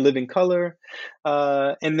Living Color,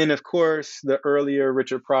 and then of course the earlier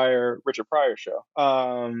Richard Pryor show.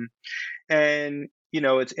 And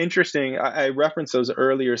it's interesting. I reference those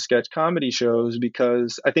earlier sketch comedy shows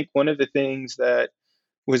because I think one of the things that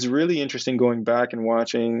was really interesting going back and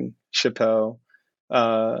watching Chappelle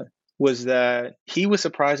was that he was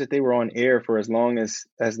surprised that they were on air for as long as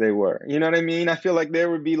they were. You know what I mean? I feel like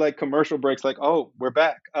there would be like commercial breaks, like, "Oh, we're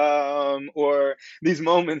back," or these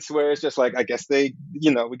moments where it's just like, I guess we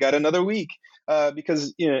got another week,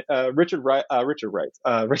 because Richard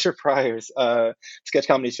Pryor's sketch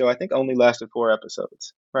comedy show, I think, only lasted 4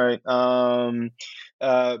 episodes, right?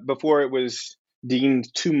 Before it was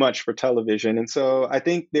deemed too much for television. And so I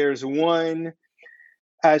think there's one,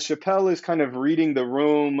 as Chappelle is kind of reading the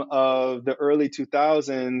room of the early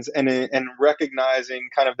 2000s and recognizing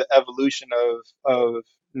kind of the evolution of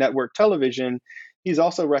network television, he's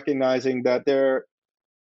also recognizing that there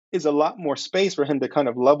is a lot more space for him to kind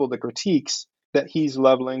of level the critiques that he's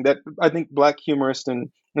leveling, that I think Black humorists and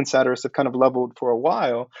satirists have kind of leveled for a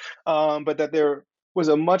while, but that there was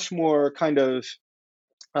a much more kind of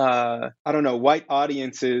white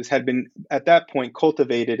audiences had been at that point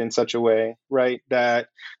cultivated in such a way, right, that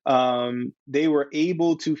they were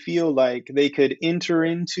able to feel like they could enter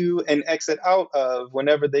into and exit out of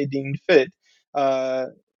whenever they deemed fit,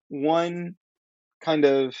 one kind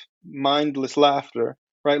of mindless laughter,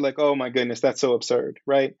 right? Like, oh my goodness, that's so absurd,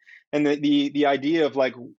 right? And the idea of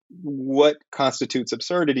like what constitutes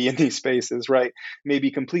absurdity in these spaces, right, may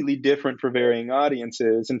be completely different for varying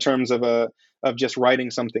audiences in terms of just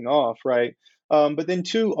writing something off, right? But then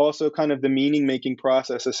two, also kind of the meaning making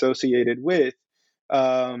process associated with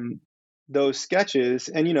those sketches.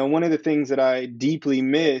 And one of the things that I deeply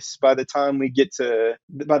miss by the time we get to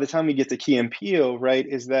Key and Peele, right,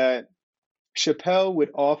 is that Chappelle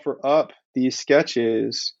would offer up these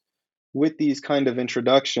sketches with these kind of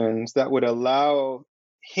introductions that would allow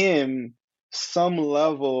him some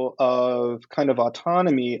level of kind of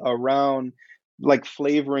autonomy around like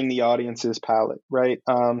flavoring the audience's palate, right?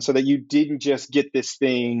 So that you didn't just get this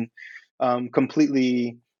thing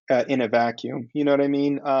completely in a vacuum. You know what I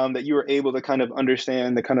mean? That you were able to kind of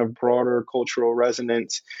understand the kind of broader cultural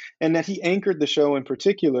resonance, and that he anchored the show in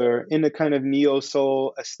particular in a kind of neo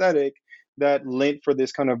soul aesthetic that lent for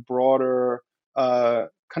this kind of broader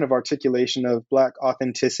kind of articulation of Black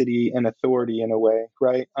authenticity and authority in a way,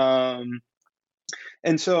 right?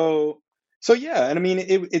 And so yeah, and I mean,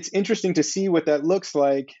 it's interesting to see what that looks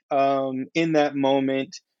like in that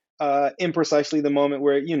moment, in precisely the moment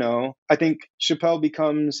where, you know, I think Chappelle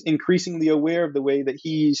becomes increasingly aware of the way that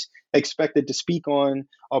he's expected to speak on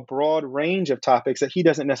a broad range of topics that he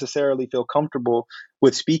doesn't necessarily feel comfortable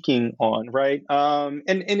with speaking on, right? And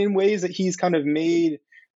in ways that he's kind of made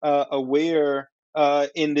aware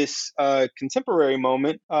in this contemporary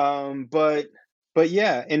moment, but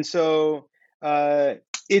yeah, and so uh,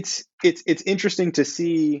 it's interesting to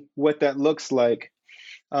see what that looks like,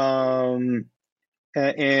 um,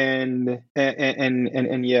 and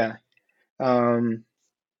yeah, um,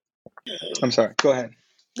 I'm sorry. Go ahead.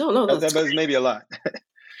 No, that's That was maybe a lot.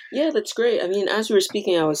 Yeah, that's great. I mean, as you were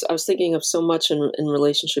speaking, I was thinking of so much in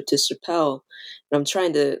relationship to Chappelle, and I'm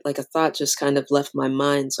trying to, like, a thought just kind of left my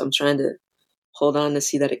mind, so I'm trying to hold on to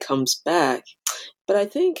see that it comes back. But I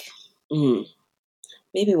think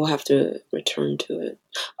maybe we'll have to return to it.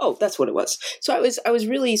 Oh, that's what it was. So I was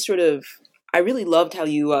really sort of, I really loved how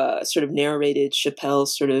you sort of narrated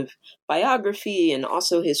Chappelle's sort of biography and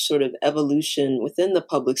also his sort of evolution within the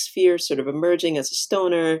public sphere, sort of emerging as a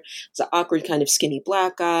stoner, as an awkward kind of skinny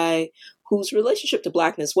black guy whose relationship to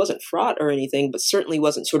blackness wasn't fraught or anything, but certainly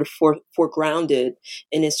wasn't sort of foregrounded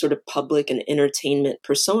in his sort of public and entertainment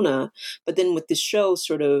persona. But then with this show,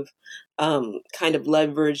 sort of kind of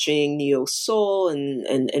leveraging neo soul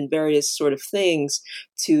and various sort of things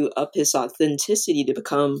to up his authenticity to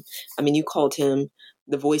become, I mean, you called him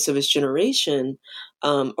the voice of his generation,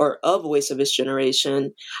 or a voice of his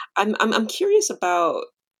generation. I'm curious about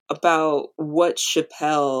what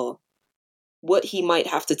Chappelle, what he might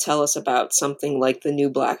have to tell us about something like the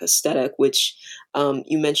new black aesthetic, which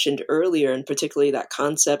you mentioned earlier, and particularly that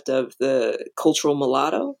concept of the cultural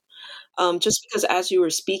mulatto. Just because as you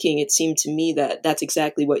were speaking, it seemed to me that that's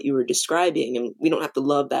exactly what you were describing, and we don't have to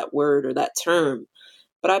love that word or that term.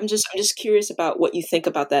 But I'm just curious about what you think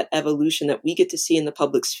about that evolution that we get to see in the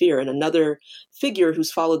public sphere. And another figure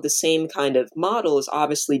who's followed the same kind of model is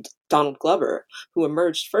obviously Donald Glover, who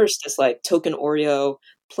emerged first as like token Oreo,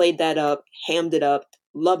 played that up, hammed it up,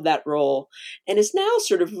 loved that role, and is now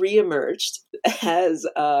sort of reemerged as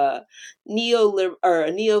a or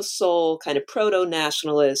a neo soul kind of proto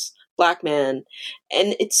nationalist black man.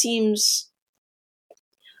 And it seems,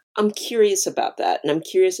 I'm curious about that. And I'm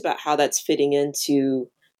curious about how that's fitting into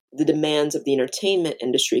the demands of the entertainment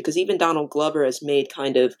industry. Because even Donald Glover has made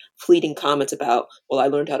kind of fleeting comments about, well, I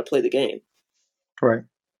learned how to play the game. Right.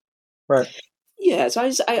 Right. Yeah. So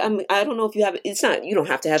I don't know if you have, it's not, you don't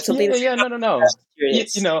have to have something to say Yeah. about No.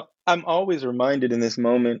 that. You know, I'm always reminded in this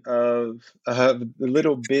moment of the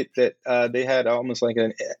little bit that they had almost like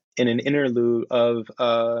in an interlude of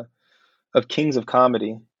Kings of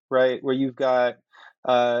Comedy, right? Where you've got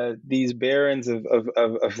these barons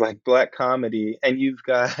of like black comedy, and you've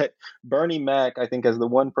got Bernie Mac, I think, as the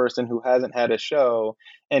one person who hasn't had a show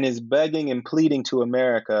and is begging and pleading to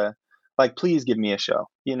America, like, please give me a show.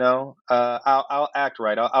 You know, I'll act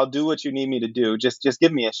right. I'll do what you need me to do. Just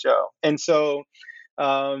give me a show. And so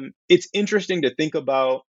it's interesting to think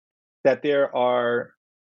about that there are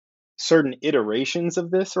certain iterations of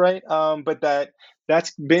this, right? But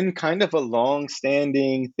that's been kind of a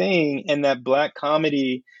long-standing thing, and that black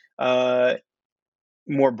comedy, uh,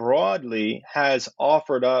 more broadly, has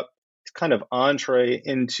offered up kind of entree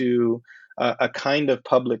into a kind of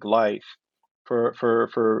public life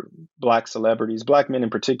for black celebrities, black men in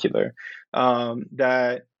particular,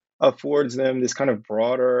 that affords them this kind of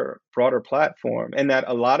broader platform, and that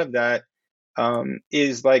a lot of that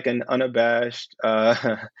is like an unabashed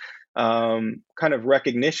kind of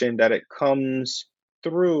recognition that it comes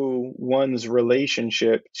through one's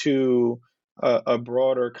relationship to a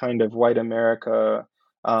broader kind of white America,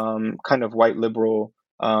 kind of white liberal,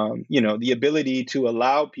 you know, the ability to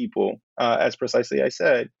allow people, as precisely I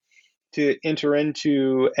said, to enter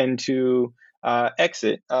into and to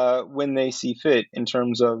exit when they see fit in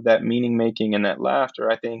terms of that meaning making and that laughter,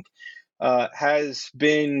 I think has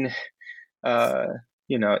been uh,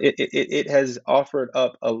 you know, it has offered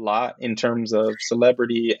up a lot in terms of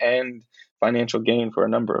celebrity and financial gain for a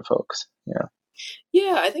number of folks. Yeah.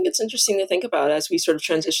 Yeah, I think it's interesting to think about as we sort of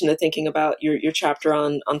transition to thinking about your chapter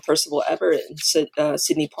on Percival Everett and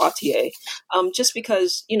Sidney Poitier. Just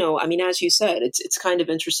because, I mean, as you said, it's kind of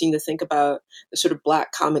interesting to think about the sort of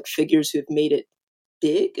Black comic figures who have made it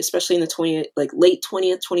big, especially in the late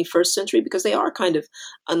 20th, 21st century, because they are kind of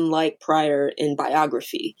unlike prior in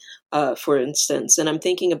biography, for instance. And I'm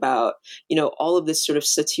thinking about, all of this sort of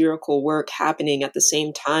satirical work happening at the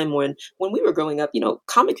same time when we were growing up,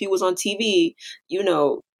 Comic View was on TV,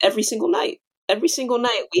 every single night. Every single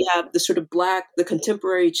night we have the sort of the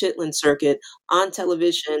contemporary Chitlin circuit on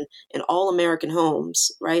television in all American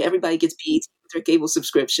homes, right? Everybody gets BET with their cable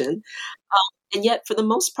subscription. And yet, for the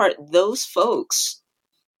most part, those folks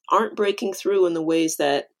aren't breaking through in the ways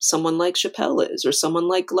that someone like Chappelle is or someone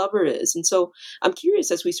like Glover is. And so I'm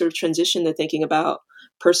curious as we sort of transition to thinking about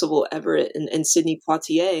Percival Everett and Sidney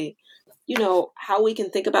Poitier, how we can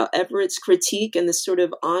think about Everett's critique and this sort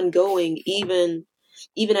of ongoing, even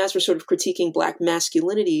as we're sort of critiquing Black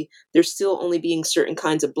masculinity, there's still only being certain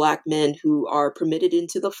kinds of Black men who are permitted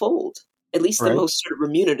into the fold, at least the Right. most sort of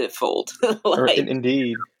remunerative fold.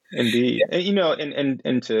 Indeed. And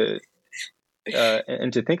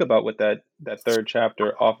to think about what that third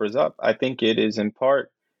chapter offers up, I think it is in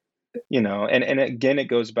part, and again, it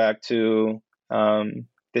goes back to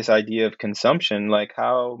this idea of consumption. Like,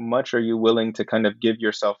 how much are you willing to kind of give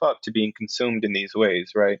yourself up to being consumed in these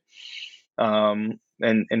ways, right? And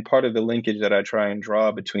part of the linkage that I try and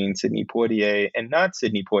draw between Sidney Poitier and not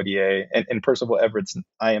Sidney Poitier, and Percival Everett's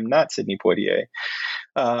I Am Not Sidney Poitier,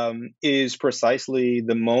 is precisely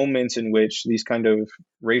the moments in which these kind of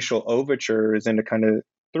racial overtures and a kind of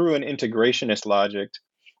through an integrationist logic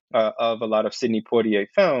of a lot of Sidney Poitier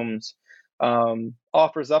films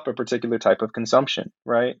offers up a particular type of consumption,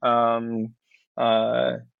 right?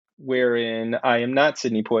 Wherein I Am Not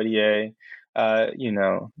Sidney Poitier,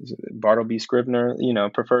 Bartleby Scribner,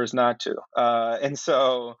 prefers not to, and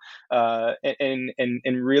so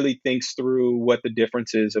and really thinks through what the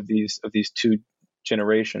differences of these two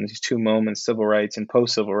generations, these two moments, civil rights and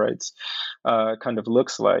post civil rights, kind of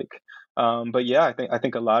looks like. But yeah, I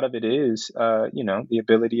think a lot of it is, the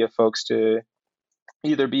ability of folks to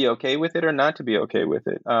either be okay with it or not to be okay with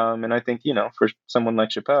it. And I think, for someone like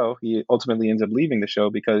Chappelle, he ultimately ends up leaving the show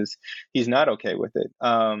because he's not okay with it.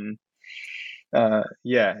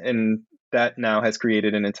 Yeah, and that now has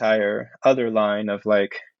created an entire other line of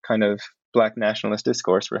like kind of Black nationalist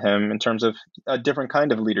discourse for him in terms of a different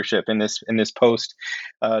kind of leadership in this post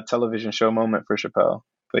television show moment for Chappelle.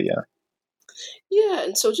 But yeah. Yeah,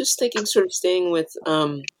 and so just thinking, sort of staying with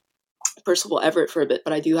Percival Everett for a bit,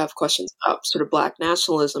 but I do have questions about sort of Black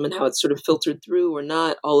nationalism and how it's sort of filtered through or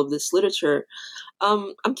not all of this literature.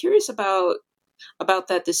 I'm curious about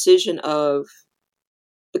that decision of,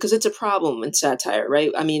 because it's a problem in satire,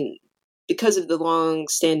 right? I mean, because of the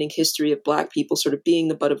long-standing history of Black people sort of being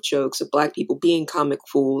the butt of jokes, of Black people being comic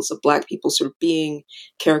fools, of Black people sort of being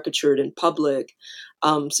caricatured in public,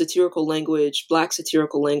 satirical language, Black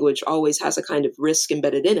satirical language always has a kind of risk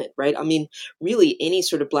embedded in it, right? I mean, really any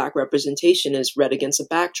sort of Black representation is read against a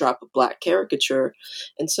backdrop of Black caricature.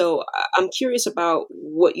 And so I'm curious about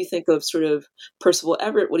what you think of sort of Percival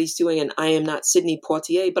Everett, what he's doing in I Am Not Sidney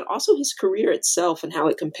Poitier, but also his career itself and how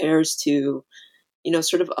it compares to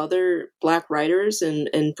sort of other Black writers and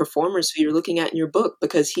performers who you're looking at in your book,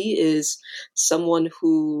 because he is someone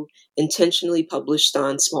who intentionally published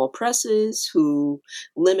on small presses, who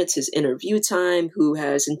limits his interview time, who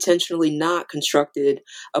has intentionally not constructed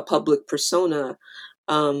a public persona.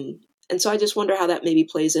 And so I just wonder how that maybe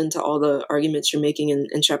plays into all the arguments you're making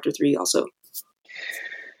in chapter 3 also.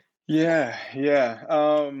 Yeah.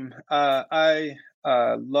 I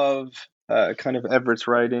love kind of Everett's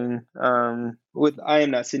writing. With I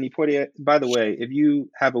Am Not Sidney Poitier, by the way, if you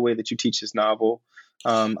have a way that you teach this novel,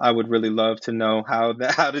 I would really love to know how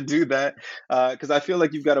to do that, because I feel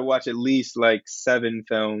like you've got to watch at least like 7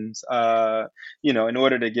 films, in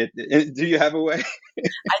order to get. Do you have a way?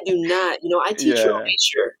 I do not. I teach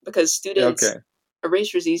erasure because students. Okay.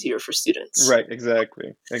 Erasure is easier for students. Right.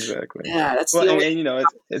 Exactly. Yeah, that's Well, the only.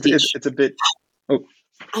 it's a bit. Oh,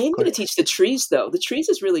 I am going to teach The Trees, though. The Trees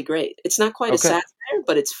is really great. It's not quite a satire,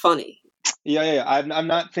 but it's funny. Yeah. I'm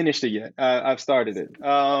not finished it yet. I've started it. It's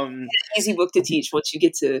an easy book to teach once you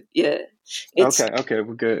get to Okay,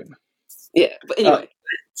 we're good. Yeah, but anyway,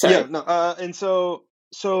 sorry. Yeah, no, and so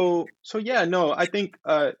yeah, no, I think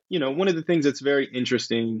one of the things that's very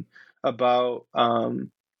interesting about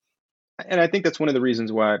and I think that's one of the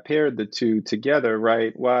reasons why I paired the two together,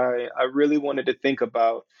 right? Why I really wanted to think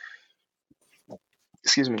about,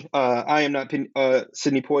 excuse me, I Am Not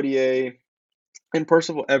Sidney Poitier and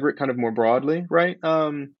Percival Everett kind of more broadly, right?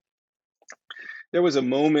 there was a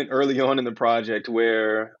moment early on in the project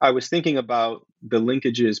where I was thinking about the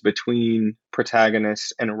linkages between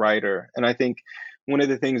protagonist and writer. And I think one of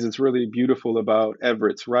the things that's really beautiful about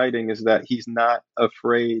Everett's writing is that he's not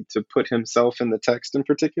afraid to put himself in the text in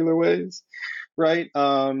particular ways, right?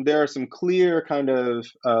 There are some clear kind of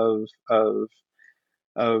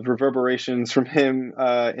reverberations from him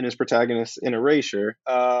in his protagonist in Erasure,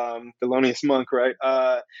 Thelonious Monk, right?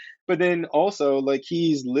 But then also, like,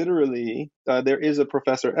 he's literally, there is a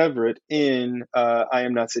Professor Everett in I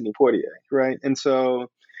Am Not Sidney Poitier, right? And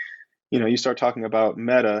so, you start talking about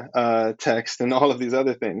meta text and all of these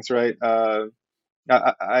other things, right?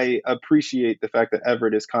 I appreciate the fact that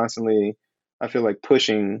Everett is constantly, I feel like,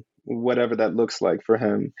 pushing whatever that looks like for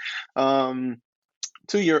him.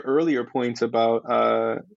 To your earlier points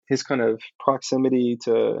about his kind of proximity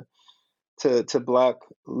to Black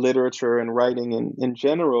literature and writing in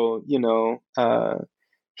general,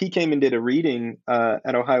 he came and did a reading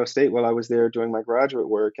at Ohio State while I was there doing my graduate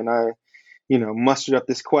work, and I, mustered up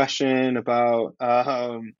this question about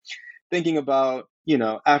thinking about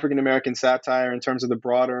African American satire in terms of the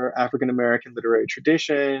broader African American literary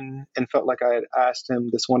tradition, and felt like I had asked him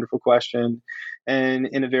this wonderful question. And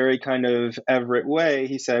in a very kind of Everett way,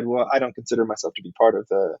 he said, "Well, I don't consider myself to be part of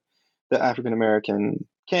the African American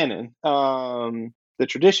canon, the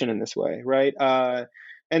tradition in this way, right?" And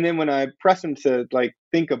then when I pressed him to like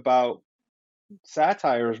think about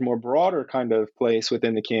satire's more broader kind of place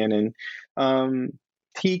within the canon, um,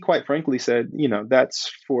 he quite frankly said, that's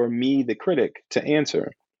for me, the critic, to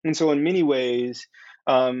answer. And so, in many ways,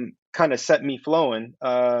 kind of set me flowing,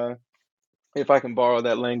 if I can borrow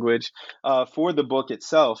that language, for the book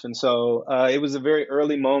itself. And so, it was a very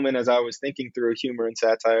early moment as I was thinking through humor and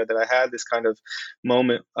satire that I had this kind of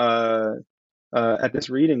moment. At this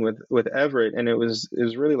reading with Everett, and it was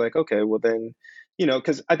really like, okay, well then,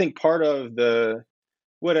 because I think part of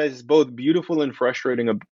what is both beautiful and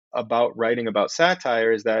frustrating about writing about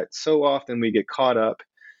satire is that so often we get caught up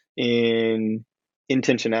in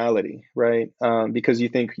intentionality, right? Because you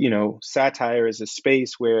think, satire is a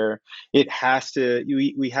space where we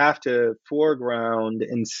have to foreground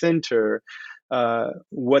and center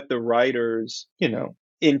what the writer's,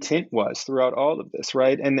 intent was throughout all of this,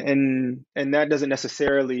 right? And that doesn't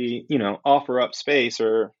necessarily, offer up space,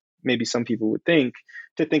 or maybe some people would think,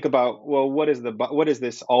 to think about, well, what does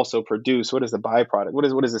this also produce? What is the byproduct?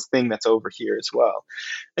 What is this thing that's over here as well?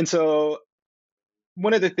 And so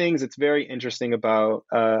one of the things that's very interesting about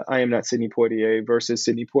I Am Not Sidney Poitier versus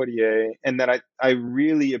Sidney Poitier, and that I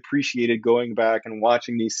really appreciated going back and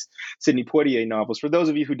watching these Sidney Poitier novels. For those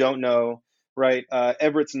of you who don't know, right,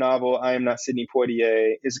 Everett's novel I Am Not Sidney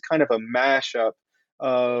Poitier is kind of a mashup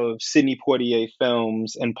of Sidney Poitier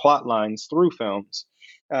films and plot lines through films.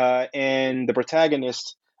 And the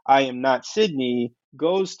protagonist, I Am Not Sidney,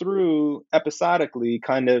 goes through episodically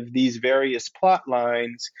kind of these various plot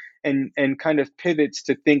lines, and kind of pivots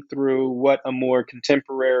to think through what a more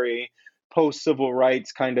contemporary post civil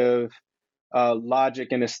rights kind of logic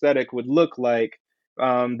and aesthetic would look like,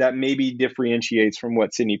 that maybe differentiates from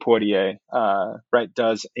what Sidney Poitier right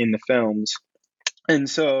does in the films. And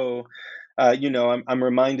so, I'm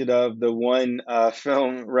reminded of the one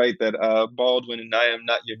film, right, that Baldwin and I Am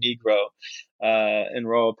Not Your Negro, and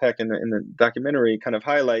Raoul Peck in the documentary kind of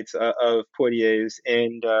highlights of Poitier's,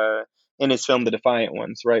 and in his film The Defiant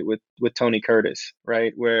Ones, right, with Tony Curtis,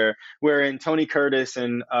 right, wherein Tony Curtis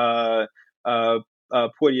and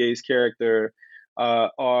Poitier's character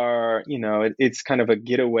are, it's kind of a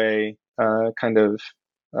getaway kind of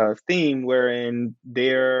theme, wherein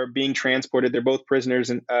they're being transported. They're both prisoners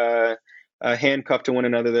and handcuffed to one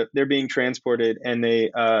another. They're being transported, and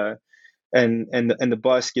the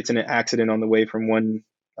bus gets in an accident on the way from one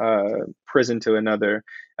prison to another,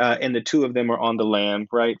 and the two of them are on the lam,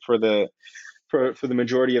 right, for the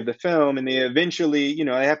majority of the film, and they eventually,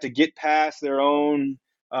 they have to get past their own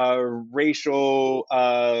racial,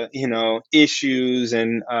 issues,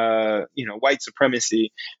 and white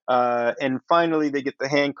supremacy, and finally they get the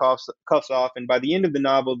handcuffs off. And by the end of the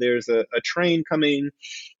novel, there's a train coming,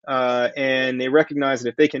 and they recognize that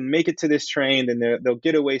if they can make it to this train, then they'll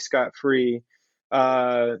get away scot-free.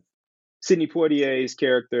 Sidney Poitier's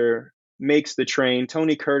character makes the train.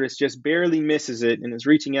 Tony Curtis just barely misses it and is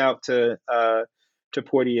reaching out to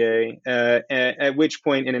Poitier, at which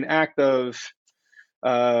point, in an act of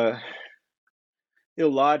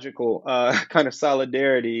illogical kind of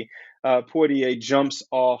solidarity, Poitier jumps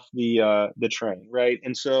off the train, right?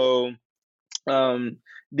 And so,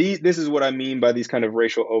 this is what I mean by these kind of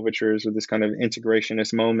racial overtures, or this kind of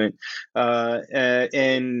integrationist moment,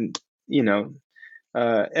 and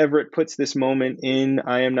Everett puts this moment in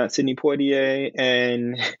I Am Not Sidney Poitier,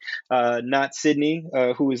 and not Sidney,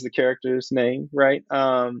 who is the character's name, right?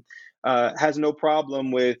 Has no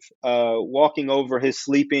problem with walking over his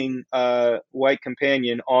sleeping white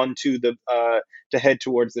companion onto the to head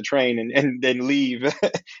towards the train, and then leave,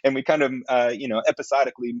 and we kind of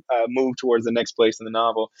episodically move towards the next place in the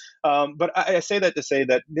novel. But I say that to say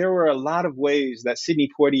that there were a lot of ways that Sidney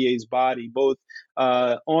Poitier's body, both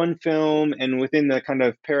on film and within the kind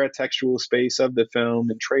of paratextual space of the film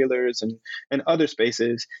and trailers and other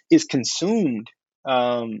spaces, is consumed.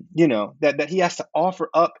 That he has to offer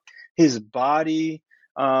up his body,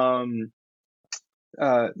 arguably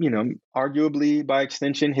by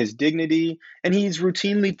extension his dignity, and he's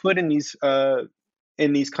routinely put in these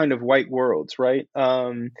kind of white worlds, right?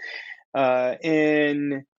 And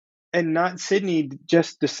not Sidney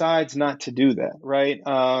just decides not to do that, right?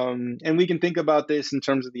 And we can think about this in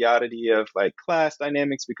terms of the oddity of like class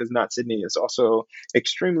dynamics, because not Sidney is also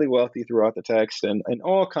extremely wealthy throughout the text, and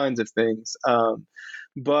all kinds of things.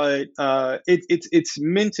 But it's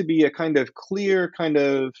meant to be a kind of clear kind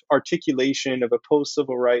of articulation of a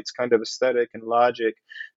post-civil rights kind of aesthetic and logic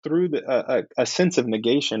through a sense of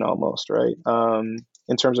negation almost, right?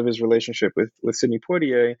 In terms of his relationship with Sidney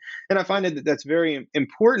Poitier. And I find that that's very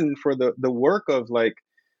important for the work of like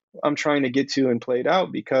I'm trying to get to and played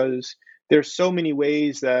out, because there's so many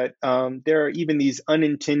ways that there are even these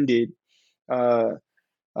unintended uh,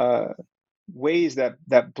 uh, ways that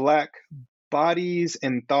Black bodies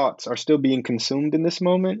and thoughts are still being consumed in this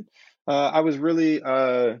moment. I was really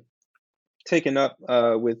taken up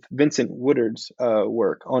with Vincent Woodard's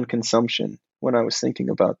work on consumption when I was thinking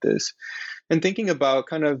about this, and thinking about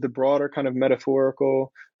kind of the broader kind of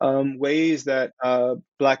metaphorical ways that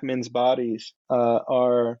Black men's bodies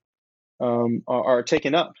are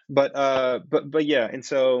taken up. But yeah, and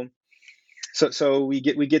so we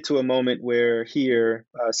get to a moment where here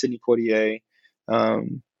Sidney Poitier,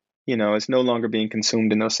 is no longer being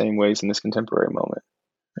consumed in those same ways in this contemporary moment.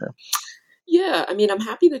 Yeah. Yeah, I mean, I'm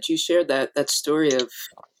happy that you shared that story of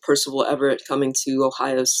Percival Everett coming to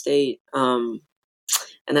Ohio State, and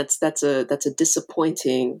that's a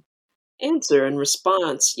disappointing answer and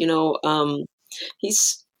response.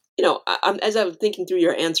 He's as I was thinking through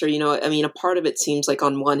your answer, I mean, a part of it seems like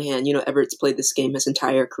on one hand, Everett's played this game his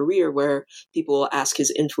entire career, where people will ask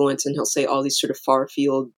his influence, and he'll say all these sort of far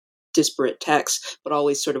field disparate texts, but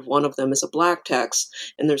always sort of one of them is a Black text.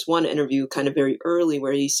 And there's one interview kind of very early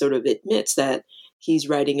where he sort of admits that he's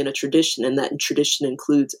writing in a tradition, and that tradition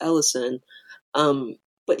includes Ellison.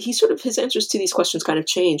 But his answers to these questions kind of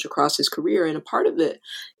change across his career. And a part of it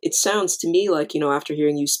sounds to me like, after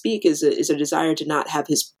hearing you speak, is a desire to not have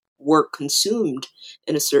his work consumed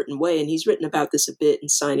in a certain way. And he's written about this a bit in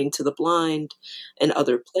Signing to the Blind and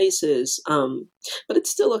other places. But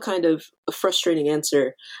it's still a kind of a frustrating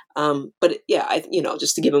answer.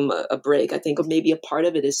 Just to give him a break, I think maybe a part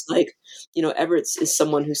of it is like, Everett is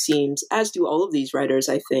someone who seems, as do all of these writers,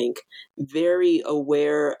 I think, very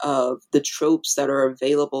aware of the tropes that are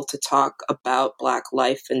available to talk about Black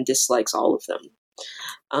life, and dislikes all of them.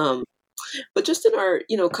 But just in our,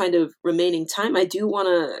 kind of remaining time, I do want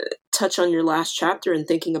to touch on your last chapter and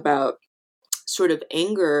thinking about sort of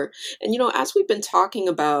anger. And, as we've been talking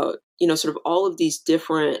about, sort of all of these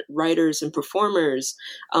different writers and performers,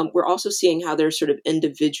 we're also seeing how they're sort of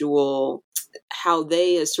how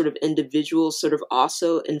they as sort of individuals sort of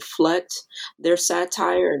also inflect their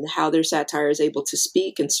satire, and how their satire is able to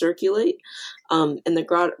speak and circulate in the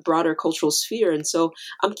broader cultural sphere. And so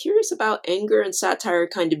I'm curious about anger and satire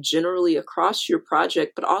kind of generally across your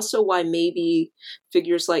project, but also why maybe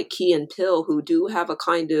figures like Key and Peele, who do have a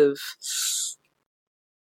kind of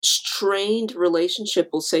strained relationship,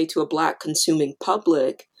 we'll say, to a Black consuming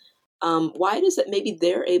public, why it is that maybe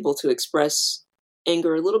they're able to express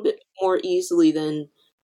anger a little bit more easily than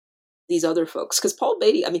these other folks. Because Paul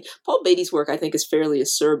Beatty's work, I think, is fairly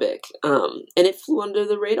acerbic, and it flew under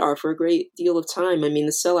the radar for a great deal of time. I mean,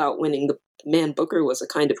 The Sellout winning the Man Booker was a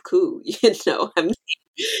kind of coup, I mean,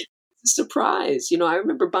 it's a surprise. I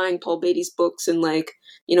remember buying Paul Beatty's books in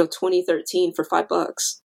 2013 for $5.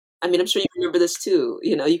 I mean, I'm sure you remember this too.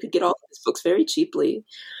 You could get all of his books very cheaply.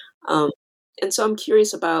 And so I'm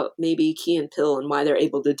curious about maybe Key and Peele and why they're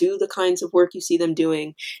able to do the kinds of work you see them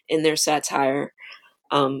doing in their satire.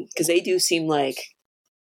 Because they do seem like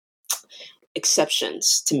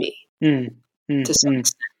exceptions to me, to some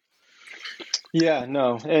extent. Yeah,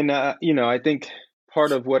 no. And, I think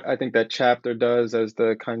part of what I think that chapter does as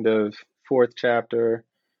the kind of fourth chapter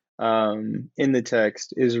in the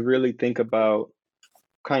text is really think about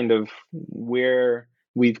kind of where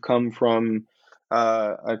we've come from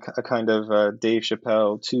a kind of Dave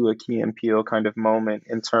Chappelle to a Key and Peele kind of moment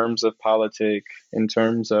in terms of politic, in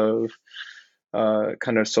terms of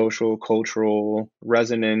kind of social, cultural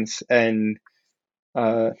resonance, and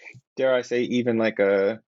dare I say, even like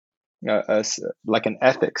like an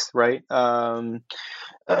ethics, right? Because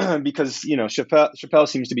Chappelle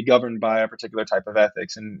seems to be governed by a particular type of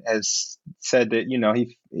ethics, and has said that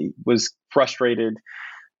he was frustrated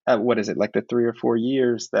at, what is it, like the 3 or 4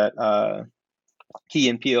 years that Key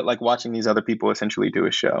and Peele, like watching these other people essentially do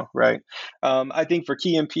a show, right? I think for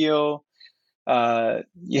Key and Peele,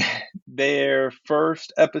 yeah, their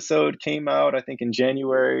first episode came out, I think, in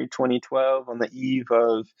January 2012, on the eve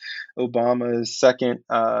of Obama's second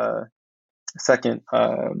second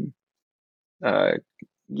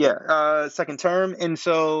term. And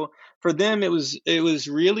so for them, it was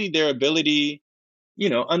really their ability,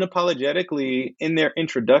 unapologetically in their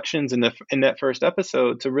introductions in that first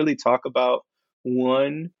episode, to really talk about,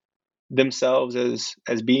 one, themselves as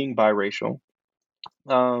being biracial,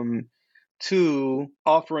 two,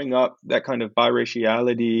 offering up that kind of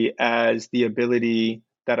biraciality as the ability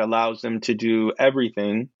that allows them to do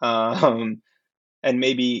everything, and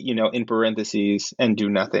maybe, in parentheses, and do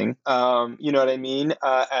nothing, you know what I mean,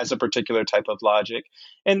 as a particular type of logic.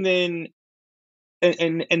 And then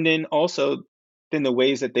and then also, then the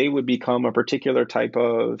ways that they would become a particular type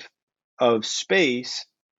of space,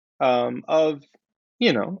 of,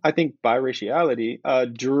 I think, biraciality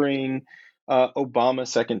during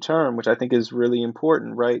Obama's second term, which I think is really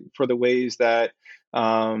important, right? For the ways that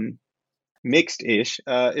mixed-ish,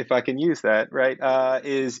 if I can use that, right,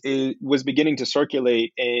 was beginning to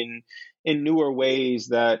circulate in newer ways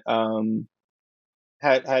that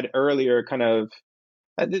had earlier kind of.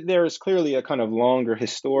 There is clearly a kind of longer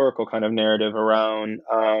historical kind of narrative around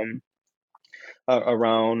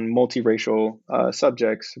multiracial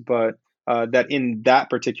subjects, but that in that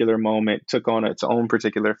particular moment took on its own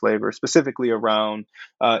particular flavor, specifically around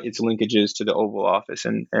its linkages to the Oval Office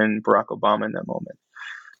and Barack Obama in that moment.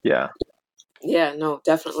 Yeah. Yeah, no,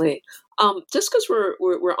 definitely. Just because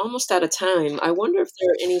we're almost out of time, I wonder if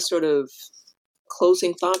there are any sort of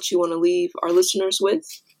closing thoughts you want to leave our listeners with.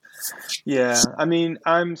 Yeah, I mean,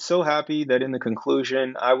 I'm so happy that in the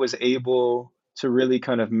conclusion, I was able to really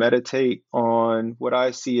kind of meditate on what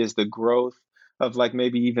I see as the growth of, like,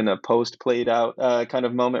 maybe even a post played out kind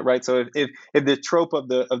of moment, right? So if the trope of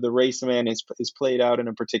the race man is played out in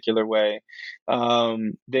a particular way,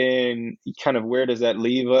 then kind of where does that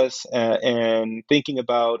leave us? And thinking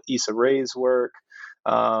about Issa Rae's work,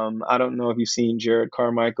 I don't know if you've seen Jared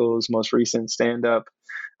Carmichael's most recent stand up,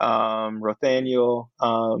 Rothaniel,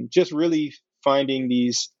 just really finding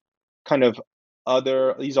these kind of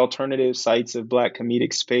these alternative sites of Black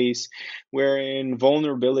comedic space, wherein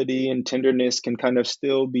vulnerability and tenderness can kind of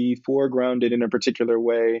still be foregrounded in a particular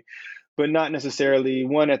way, but not necessarily,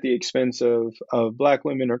 one, at the expense of Black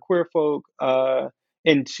women or queer folk,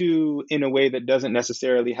 and two, in a way that doesn't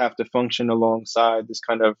necessarily have to function alongside this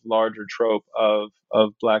kind of larger trope of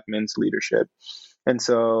Black men's leadership. And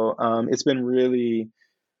so it's been really,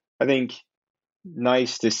 I think,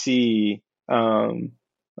 nice to see, kind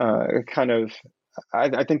of.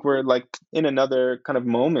 I think we're like in another kind of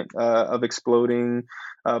moment of exploding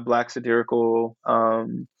Black satirical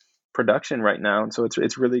production right now, and so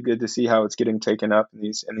it's really good to see how it's getting taken up in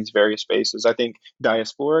these various spaces. I think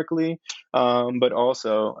diasporically, but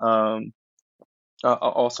also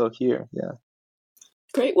here. Yeah.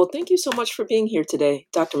 Great. Well, thank you so much for being here today,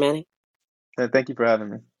 Dr. Manning. Thank you for having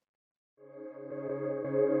me.